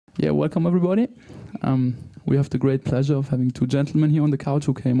Yeah, welcome everybody. We have the great pleasure of having two gentlemen here on the couch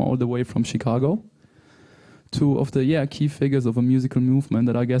who came all the way from Chicago. Two of the key figures of a musical movement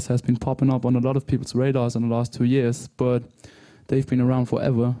that I guess has been popping up on a lot of people's radars in the last 2 years, but they've been around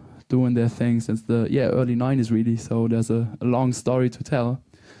forever, doing their thing since the early 90s really, so there's a long story to tell.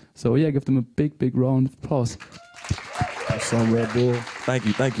 So yeah, give them a big round of applause. What's up, Red Bull? Thank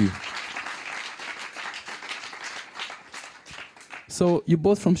you, thank you. So you're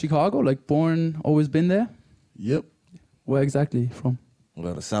both from Chicago, like born, always been there? Yep. Where exactly from?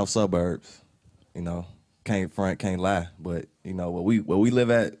 Well, the south suburbs, you know, can't front, can't lie, but you know, where we live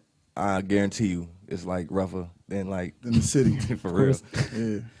at, I guarantee you, it's like rougher than like in the city. For real.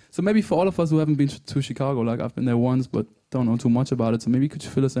 Yeah. So maybe for all of us who haven't been to Chicago, like I've been there once, but don't know too much about it. So maybe could you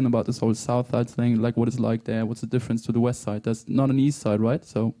fill us in about this whole South Side thing, like what it's like there? What's the difference to the West Side? That's not an East Side, right?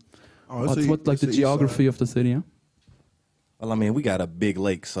 So what's like the geography of the city? Huh? Well, I mean, we got a big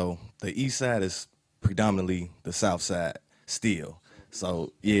lake, so the East Side is predominantly the South Side still.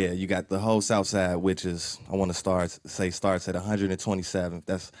 So yeah, you got the whole South Side, which is I want to starts at 127.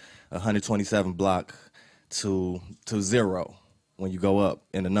 That's 127 block to zero when you go up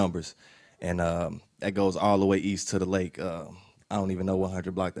in the numbers, and that goes all the way east to the lake. I don't even know what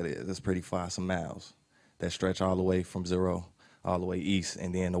 100 block that is. It's pretty far, some miles that stretch all the way from zero all the way east,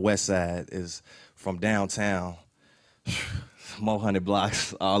 and then the West Side is from downtown, more 100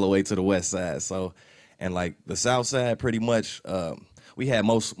 blocks all the way to the West Side. So, and like the South Side, pretty much, we had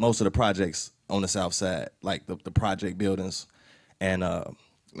most of the projects on the South Side, like the project buildings, and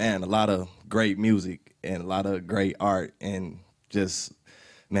man, a lot of great music and a lot of great art and just,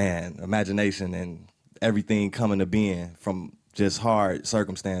 man, imagination and everything coming to being from just hard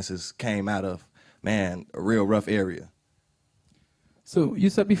circumstances came out of, man, a real rough area. So you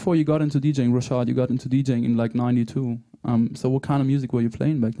said before you got into DJing, Rashad, you got into DJing in like 92. So what kind of music were you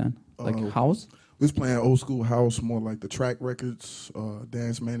playing back then? Like house? We was playing old school house, more like the track records,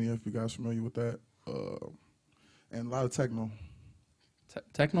 Dance Mania, if you guys familiar with that, and a lot of techno.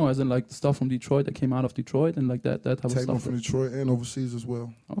 Techno, as in like the stuff from Detroit that came out of Detroit and like that type of stuff? Techno from Detroit and overseas as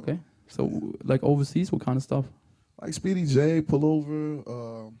well. Okay. So like overseas, what kind of stuff? Like Speedy J,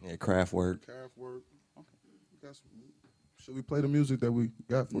 Pullover. Yeah, Kraftwerk. Okay. Should we play the music that we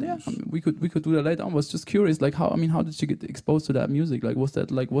got for you? Yeah, I mean, we could do that later on. I was just curious, like how did you get exposed to that music? Like was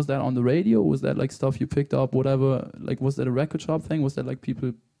that on the radio? Was that like stuff you picked up, whatever? Like was that a record shop thing? Was that like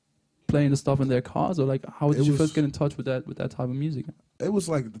people playing the stuff in their cars, or like how did you first get in touch with that type of music? It was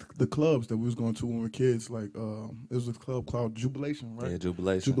like the clubs that we was going to when we were kids. Like it was a club called Jubilation, right? Yeah,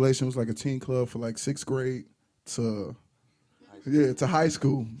 Jubilation. Jubilation was like a teen club for like 6th grade to high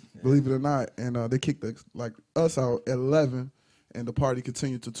school, believe it or not. And they kicked us out at 11, and the party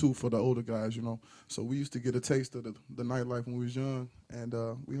continued to 2 for the older guys, you know. So we used to get a taste of the nightlife when we was young, and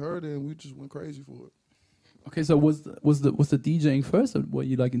we heard it and we just went crazy for it. Okay, so was the DJing first, or were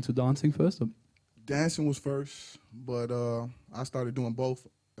you like into dancing first? Or? Dancing was first, but I started doing both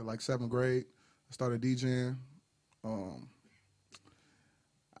at like 7th grade. I started DJing.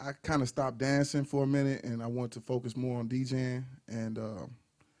 I kind of stopped dancing for a minute, and I wanted to focus more on DJing. And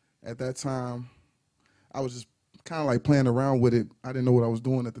at that time, I was just kind of like playing around with it. I didn't know what I was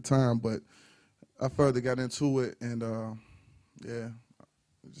doing at the time, but I further got into it, and yeah,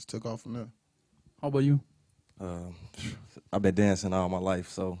 it just took off from there. How about you? I've been dancing all my life,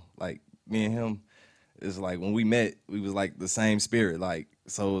 so like me and him, it's like when we met, we was like the same spirit, like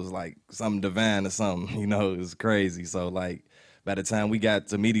so it was like something divine or something, you know, it was crazy. So like by the time we got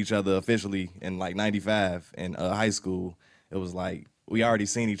to meet each other officially in like 95 in high school, it was like we already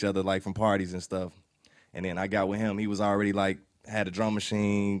seen each other like from parties and stuff. And then I got with him, he was already like had a drum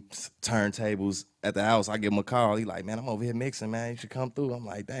machine, turntables at the house. I give him a call. He like, man, I'm over here mixing, man. You should come through. I'm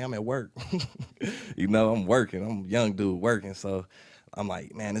like, damn, I'm at work. You know, I'm working. I'm a young dude working. So I'm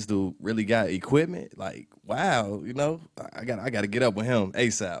like, man, this dude really got equipment. Like, wow, you know, I got to get up with him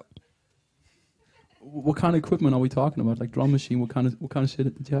ASAP. What kind of equipment are we talking about? Like drum machine? What kind of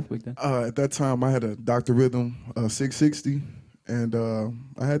shit did you have back then? At that time, I had a Dr. Rhythm 660. And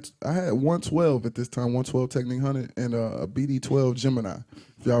I had 112 at this time, 112 Technic 100, and a BD12 Gemini,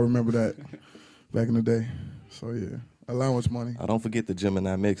 if y'all remember that back in the day. So yeah, allowance money. Don't forget the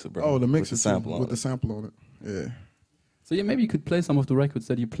Gemini mixer, bro. Oh, the mixer with the sample on it. Yeah. So yeah, maybe you could play some of the records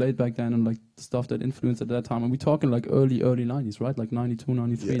that you played back then and like the stuff that influenced at that time. And we're talking like early 90s, right? Like 92,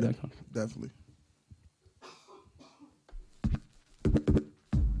 93, yeah, that kind. Definitely.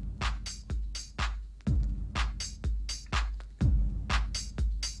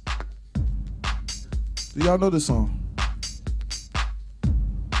 Do y'all know this song?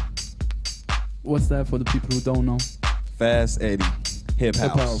 What's that for the people who don't know? Fast Eddie. hip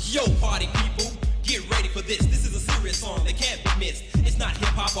house. Yo, party people, get ready for this. This is a serious song that can't be missed. It's not hip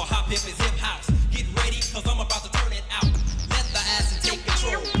hop or hop hip, it's hip house. Get ready, cause I'm about to turn it out. Let the acid take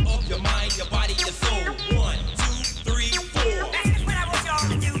control of your mind, your body, your soul. 1, 2, 3, 4. This is what I want y'all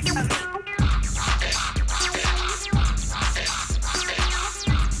to do to me.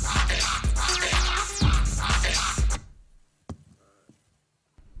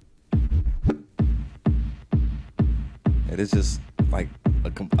 It's just like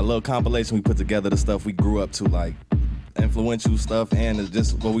a little compilation we put together, the stuff we grew up to, like influential stuff, and it's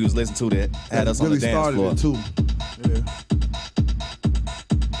just what we was listening to that had us on the dance floor. It too. Yeah.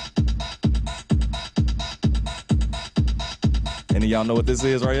 Any of y'all know what this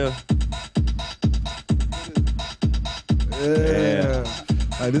is right here? Yeah.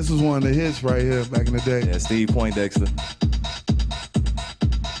 Like, this was one of the hits right here back in the day. Yeah, Steve Poindexter.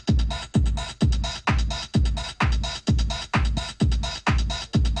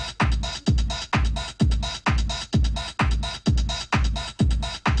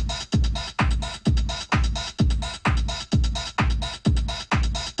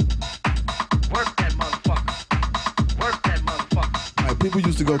 People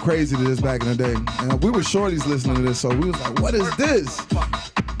used to go crazy to this back in the day. And we were shorties listening to this, so we was like, what is this?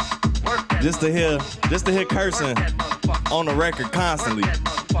 Just to hear cursing on the record constantly.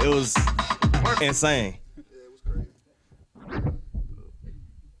 It was insane.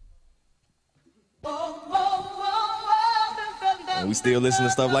 And we still listen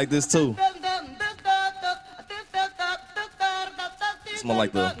to stuff like this too. It's more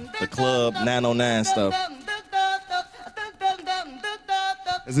like the Club 909 stuff.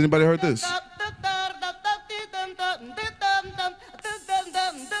 Has anybody heard this?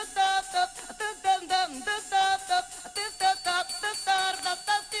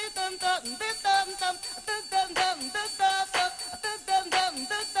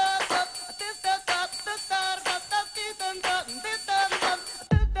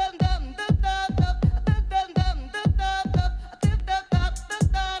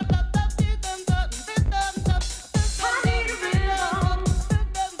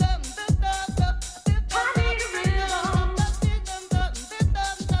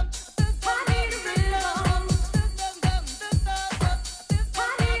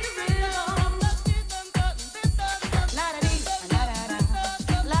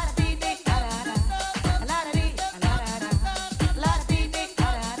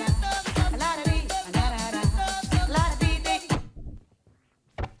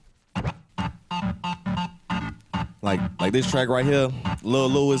 Like this track right here, Lil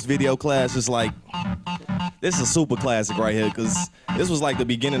Louis Video Class, is like, this is a super classic right here, because this was like the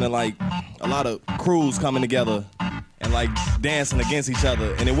beginning of like a lot of crews coming together and like dancing against each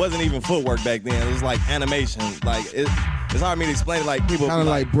other, and it wasn't even footwork back then. It was like animation. Like it's hard for me to explain it. Like people kind of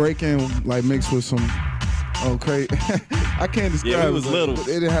like breaking, like mixed with some crazy. I can't describe. Yeah, it was little.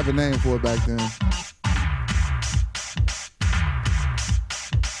 They didn't have a name for it back then.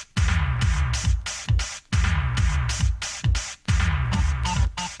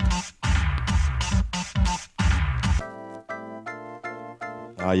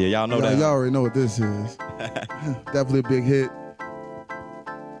 Oh yeah, y'all know that. Y'all already know what this is. Definitely a big hit.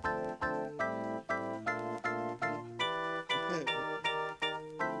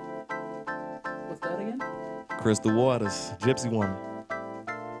 What's that again? Crystal Waters, Gypsy Woman.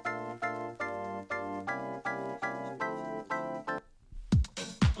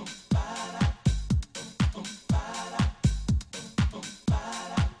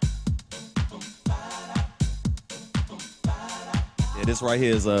 This right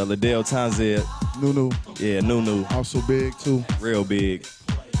here is Liddell Townsend. Nunu. Yeah, Nunu. Also big too. Real big.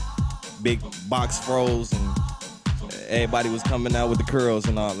 Big box froze, and everybody was coming out with the curls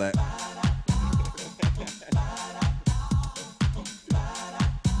and all that.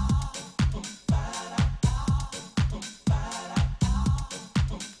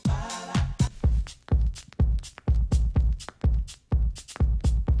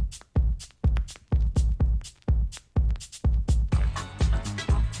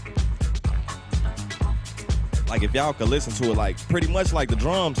 Like if y'all could listen to it, like pretty much like the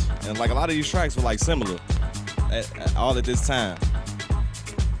drums and like a lot of these tracks were like similar all at this time.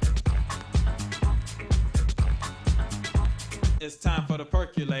 It's time for the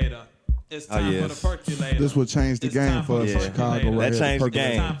percolator. It's time for the percolator. This would change the game for us in Chicago. That changed the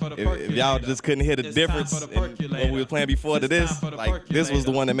game. If y'all just couldn't hear the difference in what we were playing before to this, like this was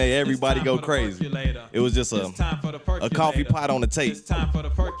the one that made everybody go crazy. It was just a coffee pot on the tape.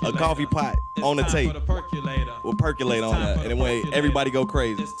 A coffee pot on the tape will percolate on that, and it made everybody go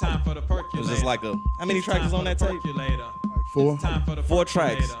crazy. It was just like how many tracks was on that tape? Like 4? It's time for the 4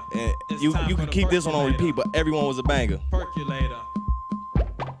 tracks. And you can keep this one on repeat, but everyone was a banger. Percolator.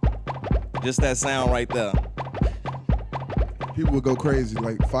 Just that sound right there. People would go crazy,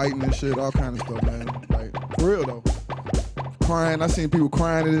 like fighting and shit, all kind of stuff, man. Like, for real though. Crying, I seen people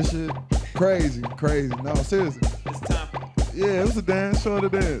crying to this shit. Crazy. No, seriously. It's time. Yeah, it was a dance, show the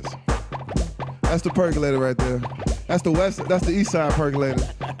dance. That's the percolator right there. That's the east side percolator.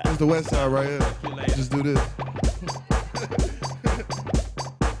 That's the west side right here. Just do this.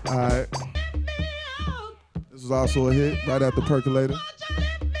 All right. This was also a hit right after percolator.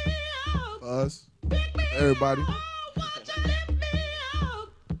 For us, everybody.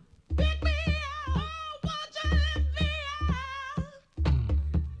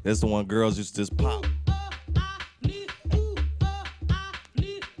 That's the one girls used to just pop.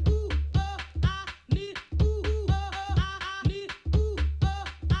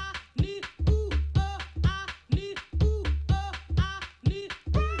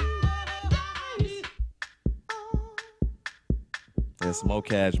 Yeah, Smoke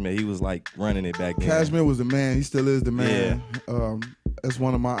Cashmere, he was like running it back then. Cashmere was the man. He still is the man. Yeah. That's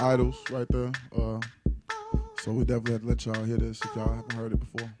one of my idols right there. So we definitely have to let y'all hear this if y'all haven't heard it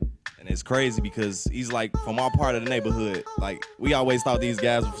before. And it's crazy because he's like from our part of the neighborhood. Like we always thought these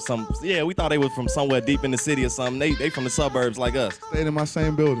guys were we thought they were from somewhere deep in the city or something. They from the suburbs like us. Stayed in my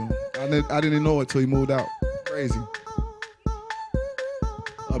same building. I didn't even know it till he moved out. Crazy.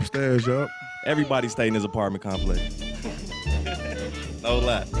 Upstairs, yup. Everybody stayed in his apartment complex. No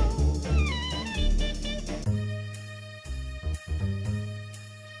lie.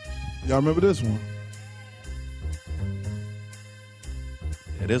 Y'all remember this one?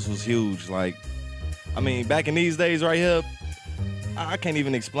 Yeah, this was huge. Like, I mean, back in these days right here, I can't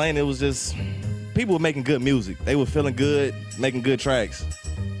even explain. It was just, people were making good music. They were feeling good, making good tracks.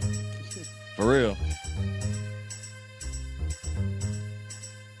 For real.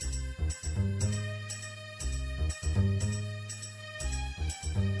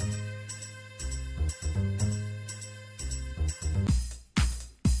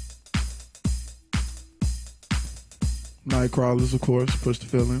 Nightcrawlers, of course, Push the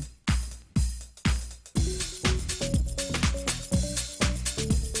Feeling.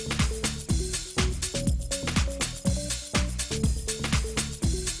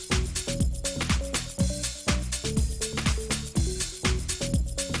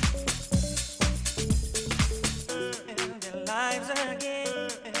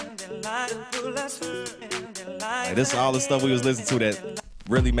 Hey, this is all the stuff we was listening to that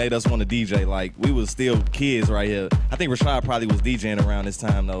really made us want to DJ. Like, we was still kids right here. I think Rashad probably was DJing around this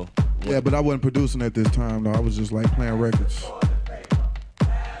time, though. Yeah, but I wasn't producing at this time, though. I was just, like, playing records.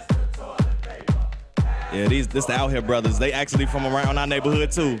 Yeah, this the Out Here brothers. They actually from around our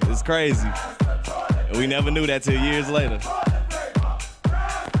neighborhood, too. It's crazy. And we never knew that till years later.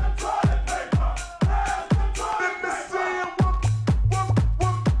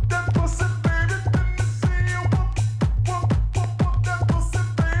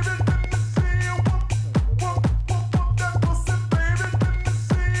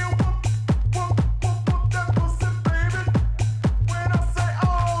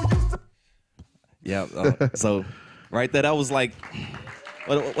 Yeah, so right there, that was like,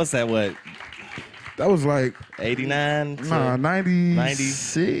 what's that, what? That was like 89? Nah,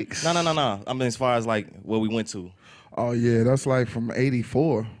 96. No. I mean, as far as like where we went to. Oh, yeah, that's like from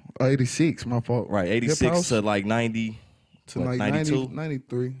 84, 86, my fault. Right, 86 to like 90, to what, like 92?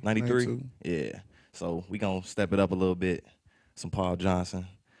 93. 93? Yeah, so we gonna step it up a little bit. Some Paul Johnson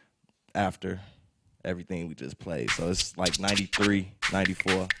after everything we just played. So it's like 93,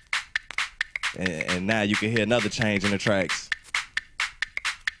 94. And now you can hear another change in the tracks.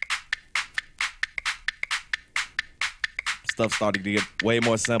 Stuff started to get way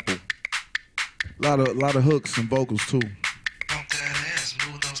more simple. A lot of hooks and vocals too.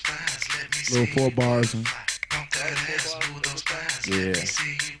 Little 4 bars and yeah.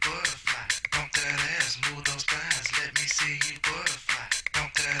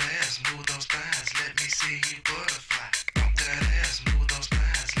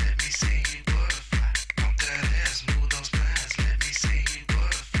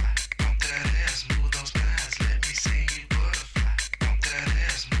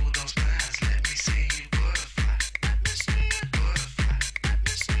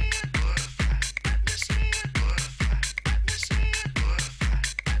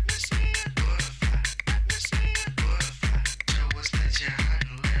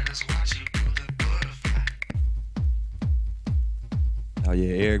 Oh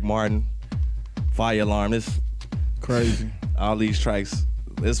yeah, Eric Martin, Fire Alarm. This crazy. All these tracks.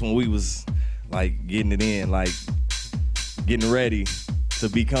 This one we was like getting it in. Like getting ready to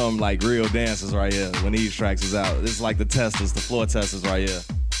become like real dancers right here when these tracks is out. This is like the testers, the floor testers right here.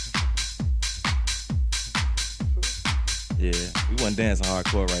 Yeah, we wasn't dancing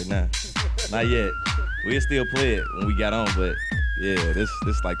hardcore right now. Not yet. We'll still play it when we got on, but yeah, this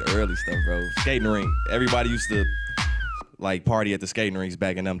like the early stuff, bro. Skating rink. Everybody used to like party at the skating rinks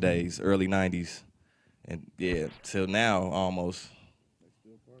back in them days, early 90s. And yeah, till now almost.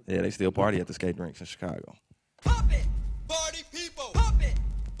 Yeah, they still party at the skating rinks in Chicago. Pump it, party people. Pump it,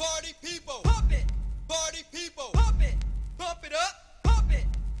 party people. Pump it, party people. Pump it, pump it up. Pump it,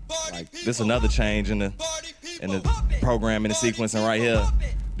 party Like people. this another change in the programming and sequencing right here.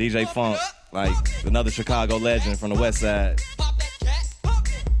 DJ Funk, like another Chicago legend from the West Side. Pop that cat, pump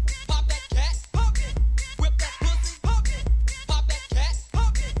it. Pop that cat, pump it. Whip that pussy, pump it. Pop that cat,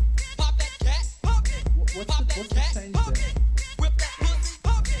 pump it. Pop that cat, pump it. What's the change there? Whip that pussy,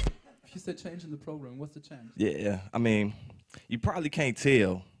 pump it. If you said change in the program, what's the change? Yeah, I mean, you probably can't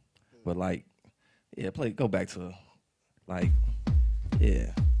tell, but like, yeah, go back to, like,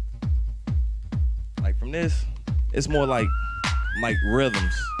 yeah. Like from this, it's more like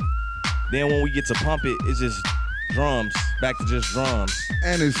rhythms. Then when we get to pump it, it's just drums, back to just drums.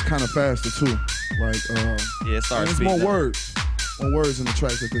 And it's kind of faster too. Like, Yeah, it starts. it's more words in the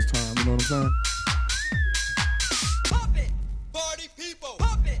tracks at this time. You know what I'm saying? Pump it, party people.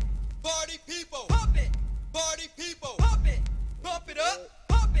 Pump it, party people. Pump it, party people. Pump it, pump it up.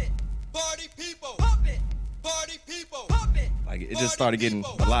 Pump it, party people. Pump it, party people. Pump it. Like it just started getting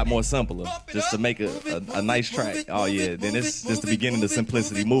a lot more simpler, just to make a nice track. Oh yeah, then it's just the beginning of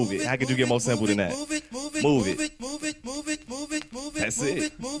simplicity. Move it. How could you get more simple than that? Move it. That's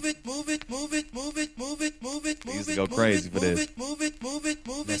it. We used to go crazy for this.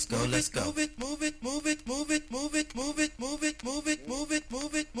 Let's go. Let's go. Let's go.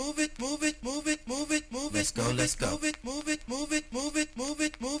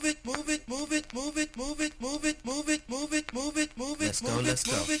 Let's go, let's go. Let's go, let's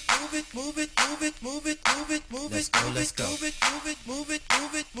go. Let's go,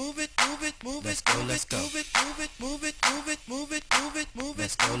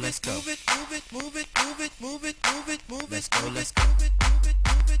 let's go. Let's go, let's go. Let's go, let's go.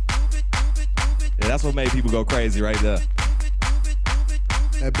 Yeah, that's what made people go crazy right there.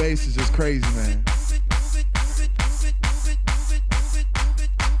 That bass is just crazy, man.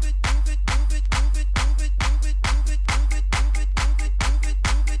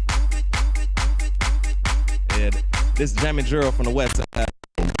 This jamming drill from the west side.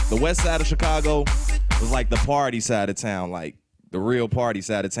 The west side of Chicago was like the party side of town, like the real party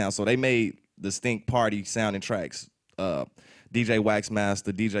side of town. So they made distinct party sounding tracks. DJ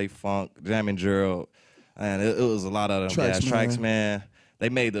Waxmaster, DJ Funk, jamming drill, and it was a lot of them tracks, man. They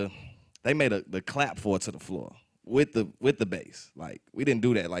made the clap for it to the floor with the bass. Like we didn't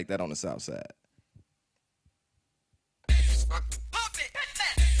do that like that on the south side.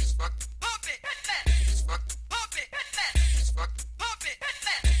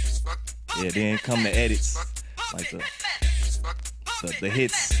 Yeah, then come the edits, like the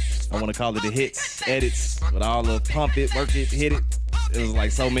hits. I want to call it the hits, edits, with all the pump it, work it, hit it. It was like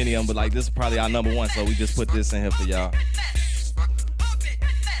so many of them, but like this is probably our number one, so we just put this in here for y'all.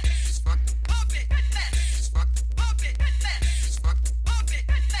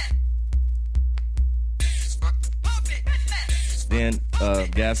 Then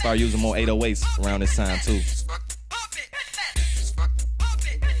guys start using more 808s around this time too.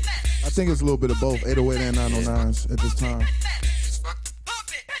 I think it's a little bit of both, 808 and 909s at this time.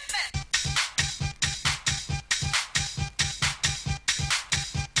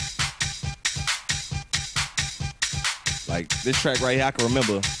 Like this track right here, I can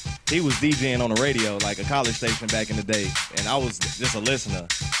remember he was DJing on the radio, like a college station back in the day, and I was just a listener.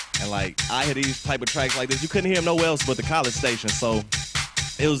 And like I hear these type of tracks like this, you couldn't hear them nowhere else but the college station. So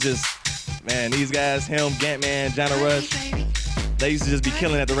it was just, man, these guys, him, Gantman, Johnny Rush, they used to just be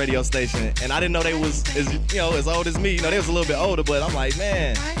killing at the radio station. And I didn't know they was as old as me. You know, they was a little bit older, but I'm like,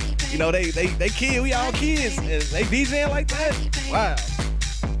 man, you know, they kids, we all kids, and they DJing like that. Wow.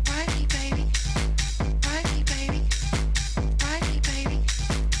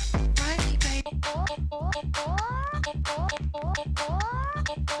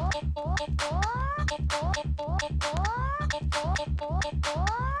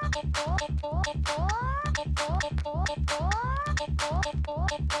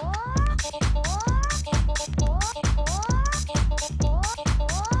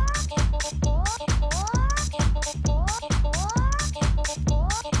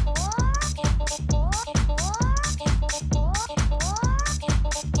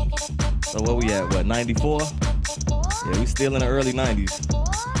 So where we at? What, 94? Yeah, we still in the early 90s.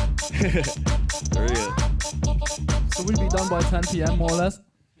 For real. So we'll be done by 10 p.m. more or less?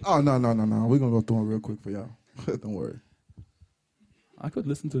 Oh, no. We're going to go through them real quick for y'all. Don't worry. I could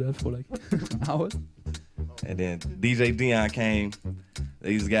listen to that for like hours. And then DJ Dion came.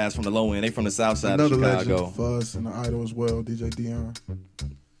 These guys from the low end, they from the south side Another of Chicago. legend for us and the idol as well, DJ Dion.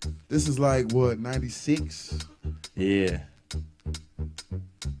 This is like, what, 96? Yeah.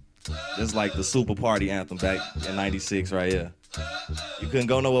 This is like the super party anthem back in 96 right here. You couldn't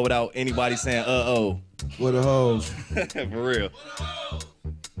go nowhere without anybody saying, uh-oh. What a hoes. For real.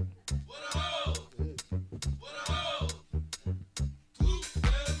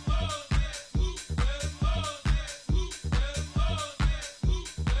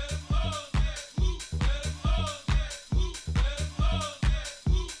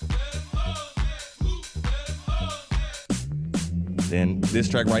 Then this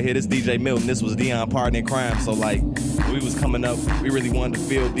track right here, this DJ Milton, this was Dion Partner in Crime. So like, we was coming up, we really wanted to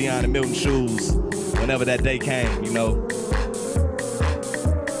feel Dion and Milton shoes whenever that day came, you know.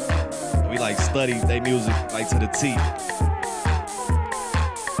 We like studied their music like to the T.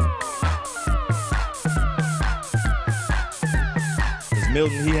 Cause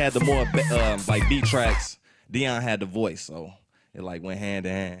Milton, he had the more like beat tracks. Dion had the voice, so it like went hand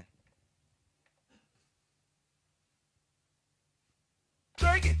in hand.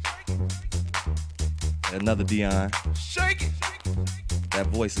 Shake it. Another Dion. Shake it. That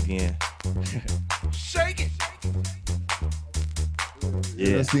voice again. Shake it.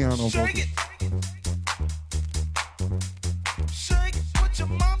 Yeah. That's Dion on Shake vocals. it. Shake it. Put your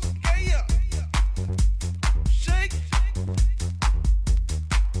mama gay up. Shake it.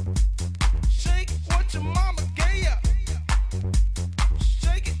 Shake it. Put your mama gay up.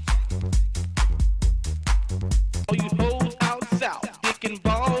 Shake it. All you hoes out south, dicking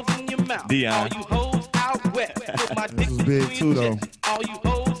balls in your mouth. Dion. All you hoes out west, put my dick This was big too, though. All you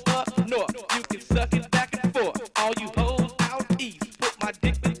hoes up north, you can suck it back and forth. All you hoes out east, put my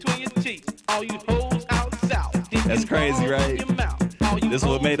dick between your teeth. All you hoes out south, That's crazy, right? This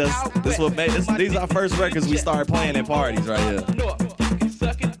what made us. This what made us. These are our first records we started playing in parties right here. You can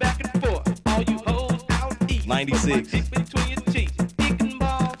suck it back and forth. All you hoes out east, 96. put my dick between your teeth. Dick and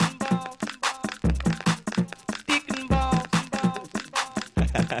balls, dick and balls,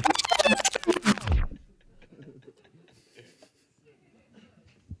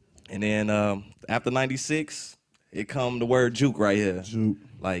 And then after 96, it come the word Juke right here. Juke.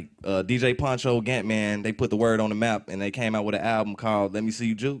 Like DJ Poncho, Gantman, they put the word on the map and they came out with an album called Let Me See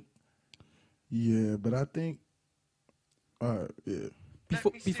You Juke. Yeah, but I think, yeah.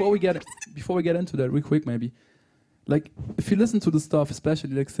 Before we get into that, real quick maybe, like if you listen to the stuff,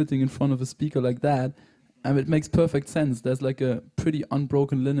 especially like sitting in front of a speaker like that, it makes perfect sense. There's like a pretty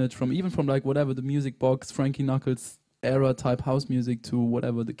unbroken lineage from like whatever the music box, Frankie Knuckles era type house music to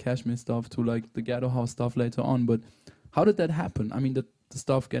whatever the Cashmere stuff to like the ghetto house stuff later on. But how did that happen? I mean, the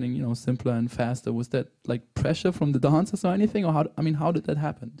stuff getting simpler and faster, was that like pressure from the dancers or anything, or how did that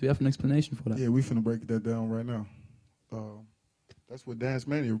happen? Do you have an explanation for that? Yeah, we finna break that down right now. That's what Dance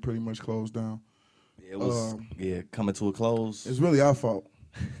Mania pretty much closed down. It was coming to a close. It's really our fault,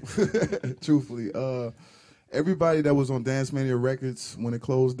 truthfully. Everybody that was on Dance Mania Records, when it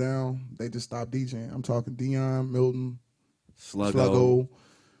closed down, they just stopped DJing. I'm talking Dion, Milton, Sluggo,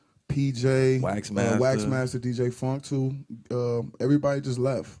 PJ, Waxmaster, DJ Funk too. Everybody just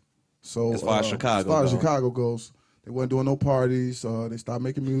left. So as far as Chicago goes, they wasn't doing no parties. They stopped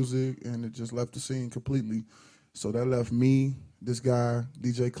making music, and it just left the scene completely. So that left me, this guy,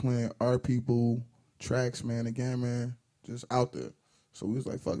 DJ Clint, our people, Tracks, man, again, man, just out there. So we was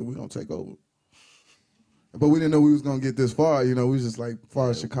like, fuck it, we gonna take over. But we didn't know we was gonna get this far, We was just like far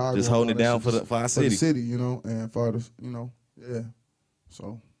as Chicago, just holding it down for our city. For the city, and far as yeah.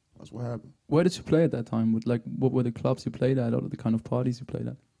 So that's what happened. Where did you play at that time? What were the clubs you played at, or the kind of parties you played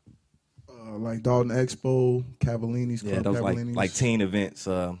at? Like Dalton Expo, Cavallini's Club. Yeah, those Cavallini's. like teen events,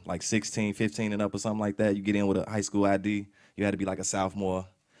 like 16, 15 and up or something like that. You get in with a high school ID. You had to be like a sophomore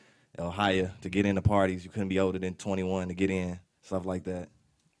or higher to get into parties. You couldn't be older than 21 to get in, stuff like that.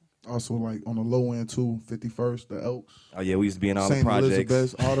 Also, like on the low end too, 51st, the Elks. Oh yeah, we used to be in all St. the projects.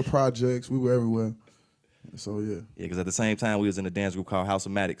 Elizabeth, all the projects. We were everywhere. So yeah. Yeah, because at the same time we was in a dance group called House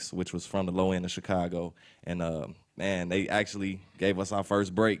of Maddox, which was from the low end of Chicago, and man, they actually gave us our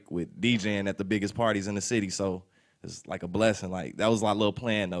first break with DJing at the biggest parties in the city. So it's like a blessing. Like that was our little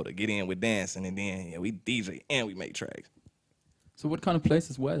plan though, to get in with dancing, and then we DJ and we make tracks. So what kind of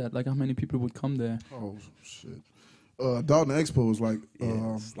places were that? Like how many people would come there? Oh shit. Dalton Expo was like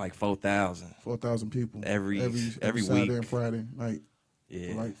it's like 4,000. 4,000 people every Saturday week and Friday night.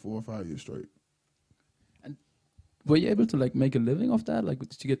 Yeah, for like 4 or 5 years straight. And were you able to like make a living off that? Like,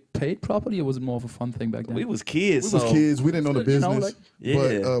 did you get paid properly, or was it more of a fun thing back then? We was kids. We was kids. We didn't know the business. You know,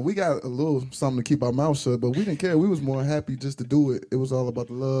 like, but we got a little something to keep our mouth shut. But we didn't care. We was more happy just to do it. It was all about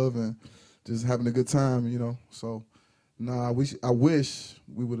the love and just having a good time, you know. So, nah, I wish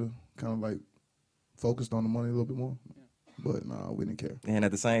we would have kind of like focused on the money a little bit more. But nah, we didn't care. And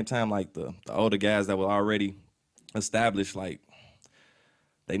at the same time, like the older guys that were already established, like,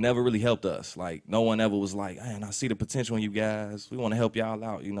 they never really helped us. Like, no one ever was like, man, I see the potential in you guys. We want to help y'all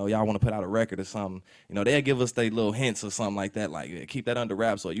out. You know, y'all want to put out a record or something. You know, they'd give us their little hints or something like that. Like, yeah, keep that under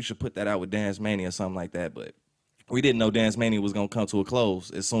wraps, or you should put that out with Dance Mania or something like that. But we didn't know Dance Mania was going to come to a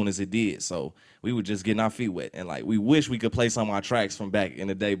close as soon as it did. So we were just getting our feet wet. And, like, we wish we could play some of our tracks from back in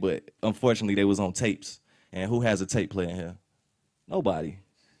the day, but unfortunately they was on tapes. And who has a tape player in here? Nobody.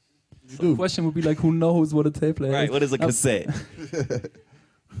 So the question would be like, who knows what a tape player is? Right, what is a cassette?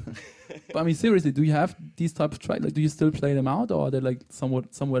 But I mean, seriously, do you have these type of tracks? Like, do you still play them out, or are they like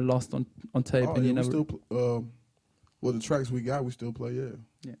somewhere lost on tape? Oh, and yeah, you never? still, well, the tracks we got, we still play, yeah.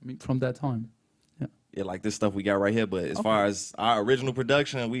 Yeah, I mean, from that time. Yeah. Yeah, like this stuff we got right here. But as far as our original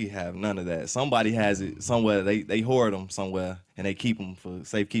production, we have none of that. Somebody has it somewhere. They hoard them somewhere, and they keep them for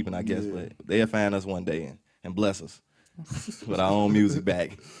safekeeping, I guess. But they'll find us one day and bless us with our own music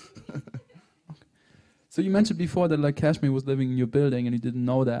back. So you mentioned before that like Kashmir was living in your building and you didn't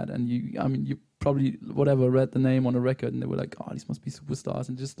know that, and you probably read the name on the record and they were like, oh, these must be superstars,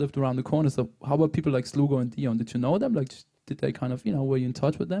 and just lived around the corner. So how about people like Slugo and Dion? Did you know them? Like, did they kind of, were you in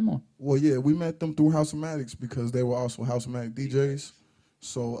touch with them? Or? Well, yeah, we met them through House-O-Matics because they were also House-O-Matic DJs.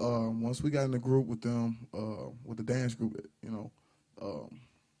 So once we got in the group with them, with the dance group,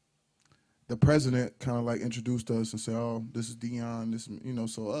 the president kind of like introduced us and said, "Oh, this is Dion." This,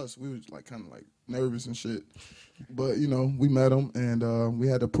 so us, we was like kind of like nervous and shit, but we met him and we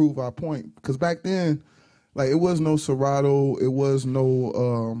had to prove our point because back then, like it was no Serato, it was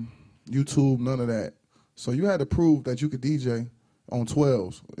no YouTube, none of that. So you had to prove that you could DJ on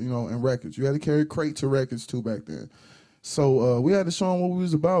 12s, and records. You had to carry crates of records too back then. So we had to show them what we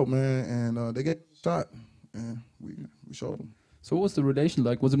was about, man, and they get shot, and we showed them. So what was the relation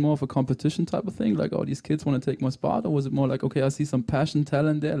like? Was it more of a competition type of thing? Like, oh, these kids want to take my spot? Or was it more like, okay, I see some passion,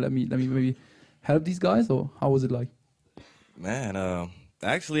 talent there. Let me maybe help these guys? Or how was it like? Man,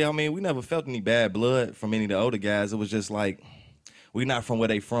 actually, I mean, we never felt any bad blood from any of the older guys. It was just like, we're not from where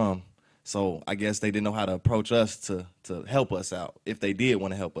they from. So I guess they didn't know how to approach us to help us out, if they did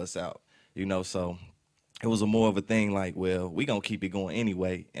want to help us out, So it was more of a thing like, well, we going to keep it going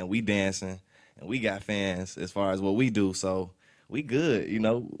anyway. And we dancing, and we got fans as far as what we do. So we good,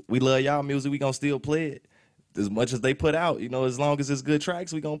 We love y'all music. We gonna still play it as much as they put out, as long as it's good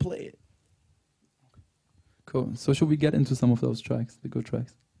tracks, we gonna play it. Cool. So should we get into some of those tracks, the good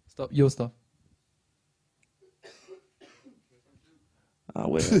tracks? Your stuff.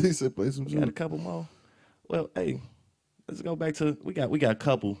 Well, he said play some. We got a couple more. Well, hey, let's go back to we got a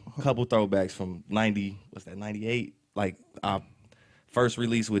couple throwbacks from 98, like our first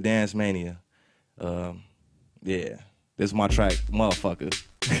release with Dance Mania. Yeah. This is my track, Motherfucker.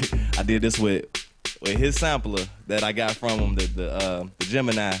 I did this with his sampler that I got from him, the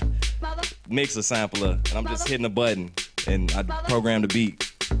Gemini mixer sampler, and I'm just hitting a button, and I programmed the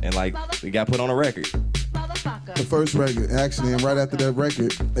beat, and like it got put on a record. The first record, actually, and right after that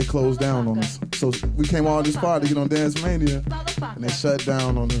record, they closed down on us. So we came all this far to get on Dance Mania, and they shut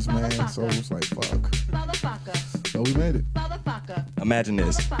down on us, man. So it was like, fuck. So we made it. Imagine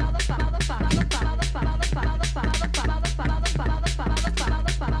this.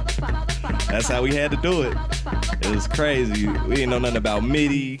 That's how we had to do it. It was crazy. We didn't know nothing about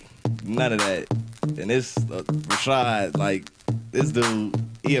MIDI, none of that. And this Rashad, like this dude,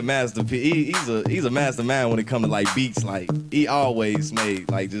 he a master. He's a mastermind when it comes to like beats. Like he always made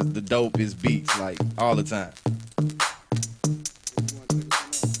like just the dopest beats, like all the time.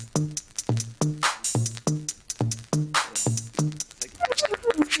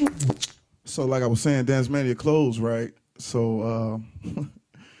 So like I was saying, Dance Mania closed, right? So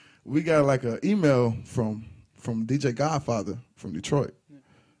we got like an email from DJ Godfather from Detroit.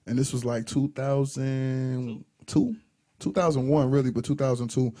 And this was like 2002, 2001 really, but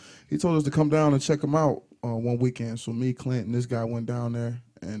 2002. He told us to come down and check him out one weekend. So me, Clint, and this guy went down there.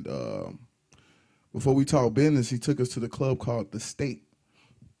 And before we talked business, he took us to the club called The State.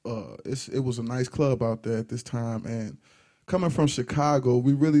 It was a nice club out there at this time. And coming from Chicago,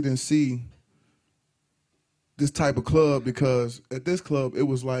 we really didn't see this type of club because at this club, it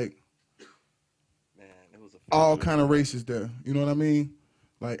was like all kind of races there. You know what I mean?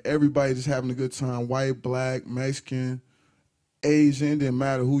 Like everybody just having a good time, white, black, Mexican, Asian, didn't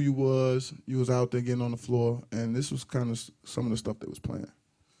matter who you was out there getting on the floor, and this was kind of some of the stuff they was playing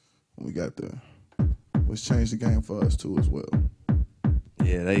when we got there, which changed the game for us too as well.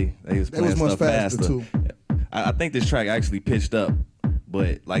 Yeah, they was playing much stuff faster too. I think this track actually pitched up,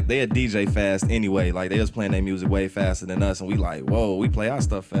 but like they a DJ fast anyway. Like they was playing their music way faster than us, and we like, whoa, we play our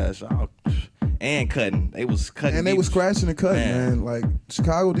stuff fast, y'all. And cutting, they was cutting, and they was scratching and cutting, man. Like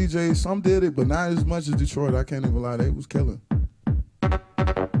Chicago DJs, some did it, but not as much as Detroit. I can't even lie, they was killing.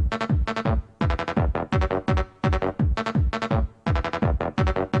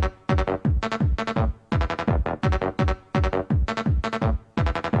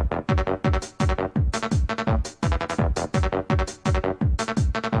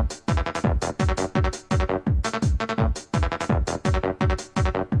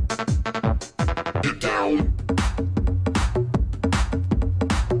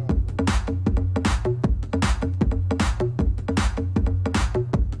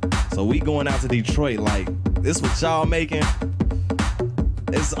 So we going out to Detroit like, this what y'all making?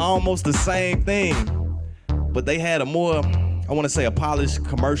 It's almost the same thing, but they had a more, I want to say, a polished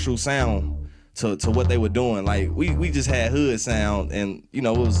commercial sound to what they were doing. Like we just had hood sound, and you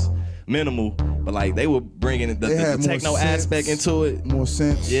know, it was minimal, but like they were bringing the techno aspect into it. More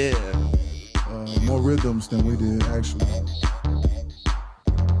sense. Yeah. More rhythms than we did actually.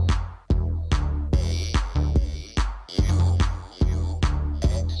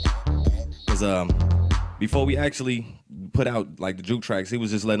 Before we actually put out like the Juke tracks, he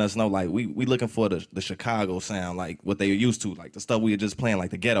was just letting us know like we looking for the Chicago sound, like what they were used to, like the stuff we were just playing, like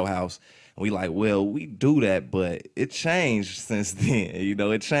the Ghetto House. And we like, well, we do that, but it changed since then. You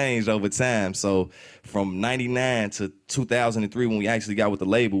know, it changed over time. So from '99 to 2003, when we actually got with the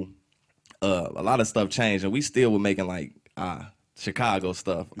label, a lot of stuff changed, and we still were making like Chicago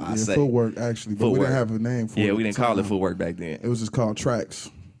stuff. I say Footwork actually, but we didn't have a name for it. Yeah, we didn't call it Footwork back then. It was just called Tracks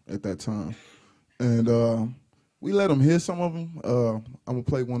at that time. And we let him hear some of them. I'm gonna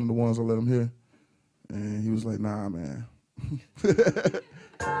play one of the ones I let him hear, and he was like, "Nah, man."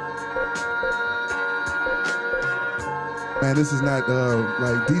 Man, this is not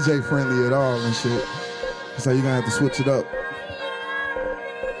like DJ friendly at all and shit. So you're gonna have to switch it up.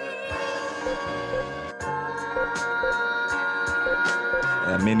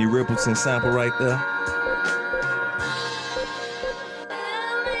 That Minnie Rippleton sample right there.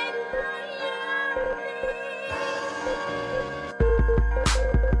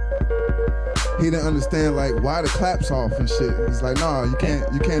 He didn't understand like why the claps off and shit. He's like, nah, you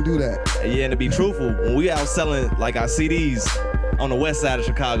can't do that. Yeah, and to be truthful, when we out selling like our CDs on the west side of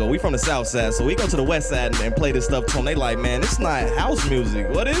Chicago, we from the south side, so we go to the west side and play this stuff to them. They like, man, it's not house music.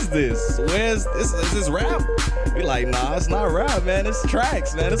 What is this? Where's this? Is this rap? We like, nah, it's not rap, man. It's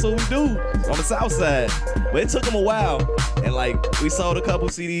tracks, man. That's what we do on the south side. But it took them a while, and like we sold a couple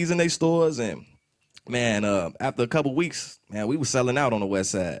CDs in their stores, and man, after a couple weeks, man, we was selling out on the west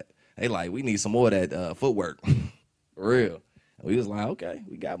side. They like, we need some more of that Footwork. For real. And we was like, okay,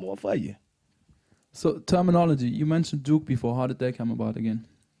 we got more for you. So terminology, you mentioned Juke before. How did that come about again?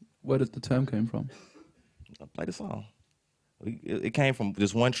 Where did the term came from? I play the song. It came from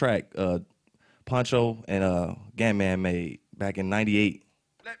just one track, Poncho and Gunman made back in '98.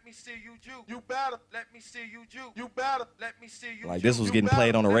 Let me see you, Juke. You better. Let me see you, Juke. You better. Let me see you. Like this was getting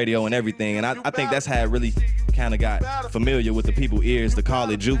played on the radio and everything, and I think that's how it really kind of got familiar with the people's ears to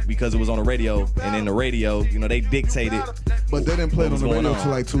call it Juke, because it was on the radio, and in the radio, you know, they dictated. But they didn't play it on the radio until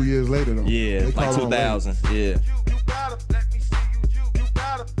like 2 years later, though. Yeah, like 2000. Yeah. You better. Let me see you, Juke. You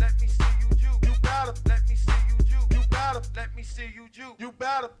better. Let me see you, Juke. You better. Let me see you, Juke. You better. Let me see you, Juke. You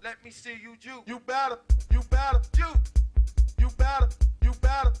better. Let me see you, Juke. You better. You better, Juke. You better. You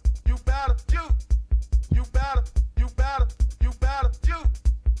better. You better, Juke. You better. You better. You better, Juke.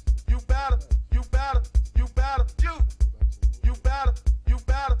 You better. You better. You better, Juke. You better. You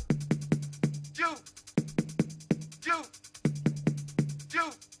better, Juke. Juke.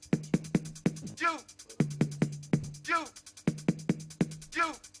 Juke. Juke. Juke.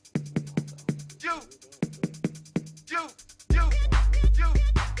 Juke. Juke. Juke. Juke.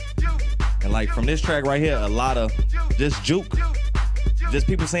 Juke. And like from this track right here, a lot of just Juke. Just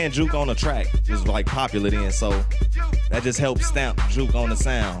people saying Juke on the track was like popular then, so that just helped stamp Juke on the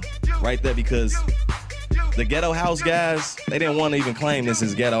sound right there, because the Ghetto House guys, they didn't want to even claim this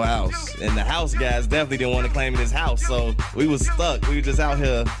as Ghetto House, and the house guys definitely didn't want to claim it as house, so we was stuck. We were just out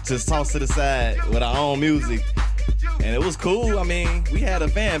here just tossed to the side with our own music, and it was cool. I mean, we had a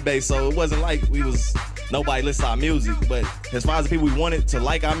fan base, so it wasn't like we was nobody listened to our music, but as far as the people we wanted to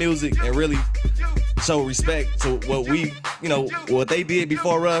like our music and really show respect to what we, you know, what they did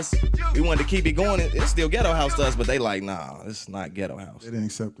before us. We wanted to keep it going. It's still ghetto house to us, but they like, nah, it's not ghetto house. They didn't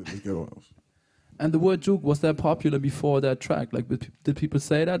accept it as ghetto house. And the word juke, was that popular before that track? Like, did people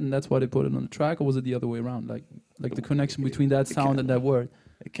say that and that's why they put it on the track, or was it the other way around? Like the connection between that sound and that word?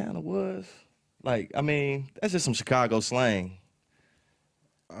 It kind of was. Like, I mean, that's just some Chicago slang.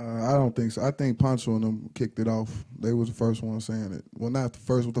 I don't think so. I think Poncho and them kicked it off. They was the first one saying it. Well, not the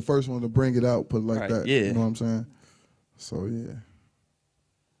first, but the first one to bring it out, put it like Right, that. yeah. You know what I'm saying? So, yeah.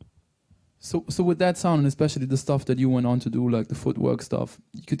 So with that sound, and especially the stuff that you went on to do, like the footwork stuff,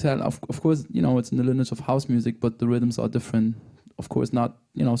 you could tell, of course, you know, it's in the lineage of house music, but the rhythms are different. Of course, not,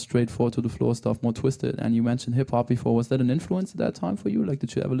 you know, straightforward to the floor stuff, more twisted. And you mentioned hip-hop before. Was that an influence at that time for you? Like,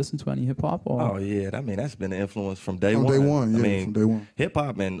 did you ever listen to any hip-hop? Oh, yeah. I mean, that's been an influence from day one. From day one, yeah, I mean, from day one.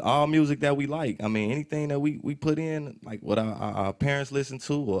 Hip-hop and all music that we like. I mean, anything that we put in, like what our parents listened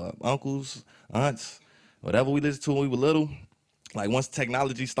to, or uncles, aunts, whatever we listened to when we were little. Like, once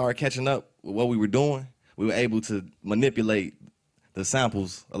technology started catching up with what we were doing, we were able to manipulate the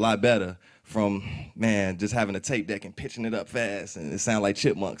samples a lot better from, man, just having a tape deck and pitching it up fast and it sound like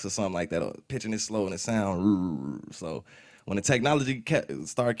chipmunks or something like that, or pitching it slow and it sound. So when the technology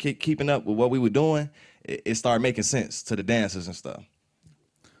started keeping up with what we were doing, it started making sense to the dancers and stuff.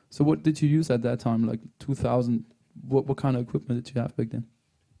 So what did you use at that time, like 2000? What kind of equipment did you have back then?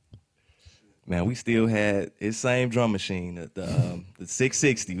 Man, we still had the same drum machine, the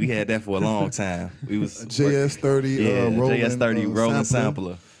 660. We had that for a long time. We was a JS30 rolling, JS30 rolling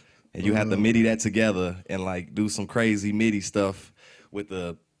sampler. And you had to MIDI that together and like do some crazy MIDI stuff with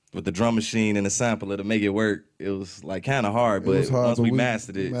the drum machine and the sampler to make it work. It was like kind of hard, but once we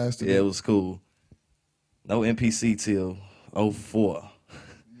mastered it, it was cool. No MPC till 04.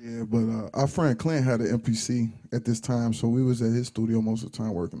 Yeah, but our friend Clint had an MPC at this time, so we was at his studio most of the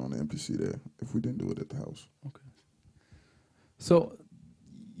time working on the MPC there, if we didn't do it at the house. Okay. So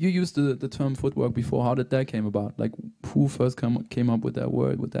you used the term footwork before. How did that came about? Like, who first came up with that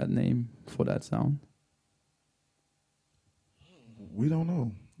word, with that name for that sound? We don't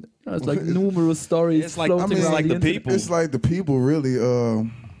know. It's like numerous stories. It's like, it's like the people. It's like the people, really.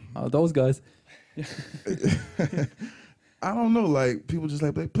 Those guys. I don't know, like, people just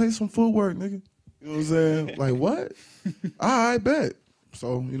like, play some footwork, nigga. You know what I'm saying? Like, what? I bet.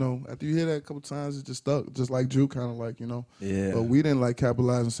 So, you know, after you hear that a couple times, it just stuck, just like Juke, kind of like, you know. Yeah. But we didn't, like,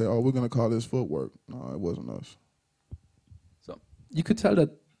 capitalize and say, oh, we're going to call this footwork. No, it wasn't us. So you could tell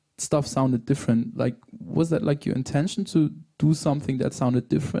that stuff sounded different. Like, was that, like, your intention to do something that sounded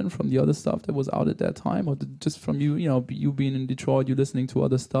different from the other stuff that was out at that time? Or just from you, you know, you being in Detroit, you listening to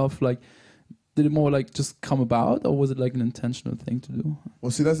other stuff, like, did it more like just come about, or was it like an intentional thing to do?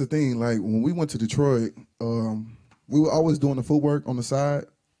 Well, see, that's the thing. Like, when we went to Detroit, we were always doing the footwork on the side,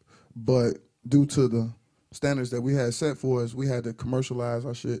 but due to the standards that we had set for us, we had to commercialize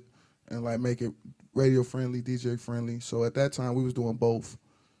our shit and like make it radio friendly, DJ friendly. So at that time, we was doing both.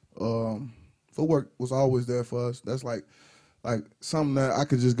 Footwork was always there for us. That's like something that I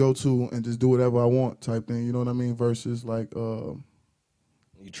could just go to and just do whatever I want type thing. You know what I mean? Versus like.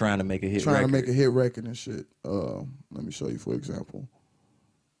 You trying to make a hit record. Trying to make a hit record and shit. Let me show you, for example.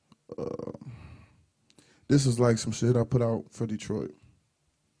 This is like some shit I put out for Detroit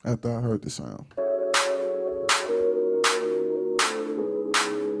after I heard the sound.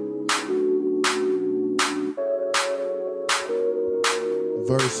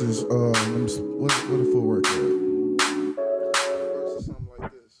 Versus, let me see, what a footwork is. Versus something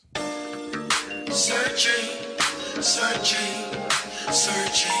like this. Searching, searching.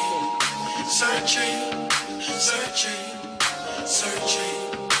 Searching, searching, searching, searching,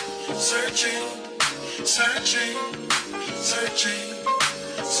 searching, searching, searching,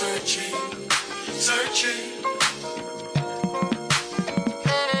 searching, searching.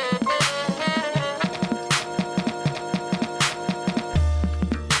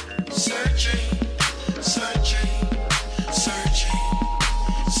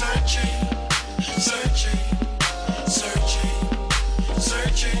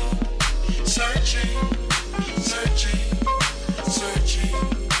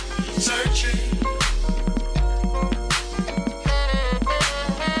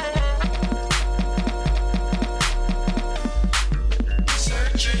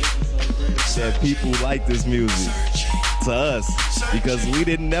 That people like this music to us because we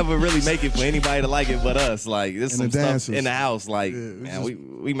didn't never really make it for anybody to like it but us. Like, this is some stuff in the house. Like, yeah,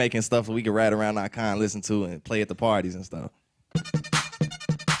 man, we making stuff that we can ride around our car and listen to and play at the parties and stuff.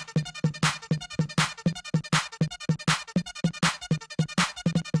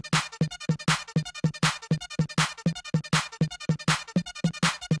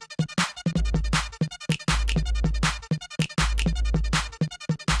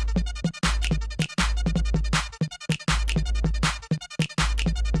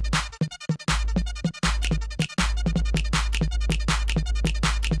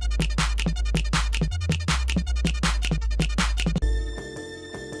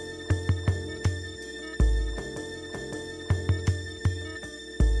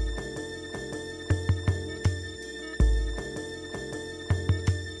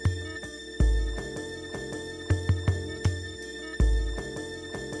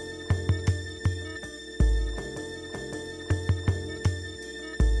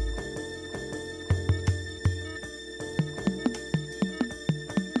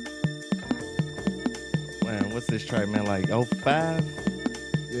 What's this track, man? Like 05?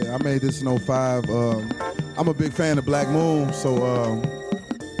 Yeah, I made this in 05. I'm a big fan of Black Moon, so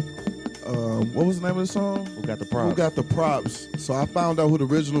what was the name of the song? Who Got the Props? Who Got the Props? So I found out who the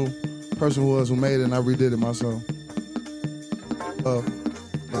original person was who made it, and I redid it myself.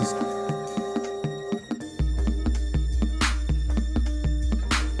 Let's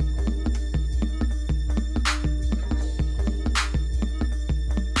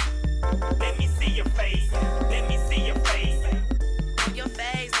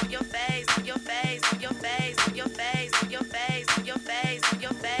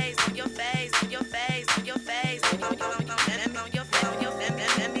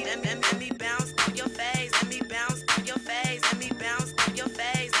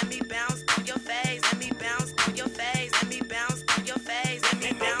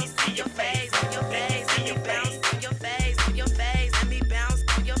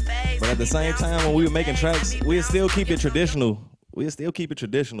At the same time, when we were making tracks, we'd still keep it traditional.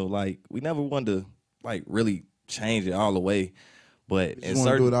 Like, we never wanted to, like, really change it all the way. But in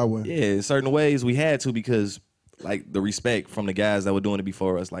certain, do it our way. Yeah, in certain ways we had to, because, like, the respect from the guys that were doing it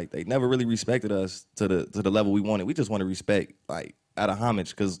before us, like, they never really respected us to the level we wanted. We just wanted respect, like, out of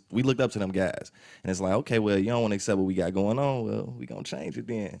homage, because we looked up to them guys. And it's like, okay, well, you don't want to accept what we got going on. Well, we gonna change it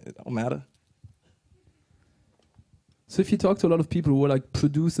then. It don't matter. So if you talk to a lot of people who are like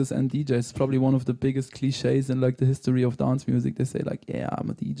producers and DJs, probably one of the biggest cliches in like the history of dance music, they say like, yeah, I'm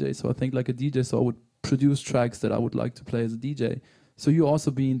a DJ. So I think like a DJ, so I would produce tracks that I would like to play as a DJ. So you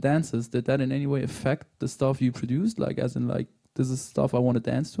also being dancers, did that in any way affect the stuff you produced? Like as in like, this is stuff I want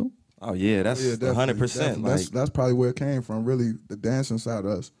to dance to? Oh yeah, that's 100%. Like, that's probably where it came from, really, the dancing side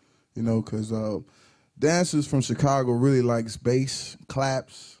of us. You know, because dancers from Chicago really likes bass,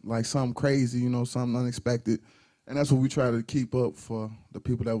 claps, like something crazy, you know, something unexpected. And that's what we try to keep up for the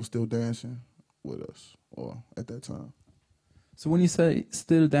people that were still dancing with us or at that time. So when you say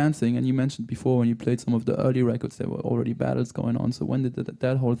still dancing, and you mentioned before when you played some of the early records, there were already battles going on. So when did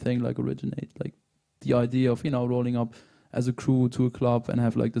that whole thing like originate? Like the idea of, you know, rolling up as a crew to a club and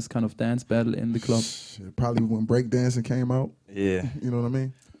have like this kind of dance battle in the club? Probably when breakdancing came out. Yeah. You know what I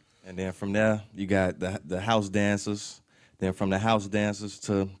mean? And then from there, you got the house dancers. Then from the house dancers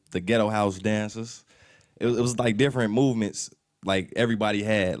to the ghetto house dancers. It was like different movements, like everybody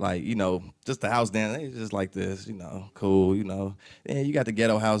had, like, you know, just the house dance, they just like this, you know, cool, you know. Then you got the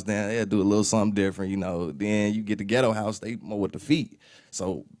ghetto house dance, they'll do a little something different, you know. Then you get the ghetto house, they more with the feet.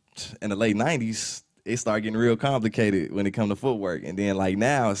 So in the late 90s, it started getting real complicated when it come to footwork. And then like